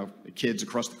 you know, kids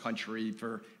across the country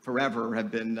forever have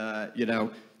been, you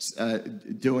know,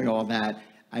 doing all that.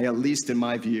 At least in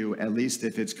my view, at least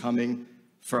if it's coming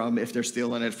from, if they're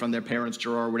stealing it from their parents'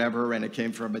 drawer or whatever, and it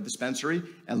came from a dispensary,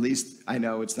 at least I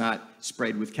know it's not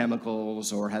sprayed with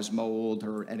chemicals or has mold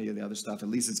or any of the other stuff. At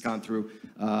least it's gone through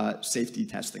safety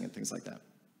testing and things like that.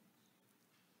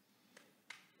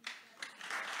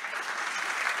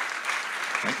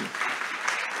 Thank you.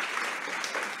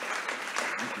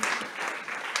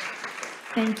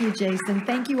 Thank you, Jason.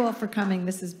 Thank you all for coming.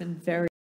 This has been very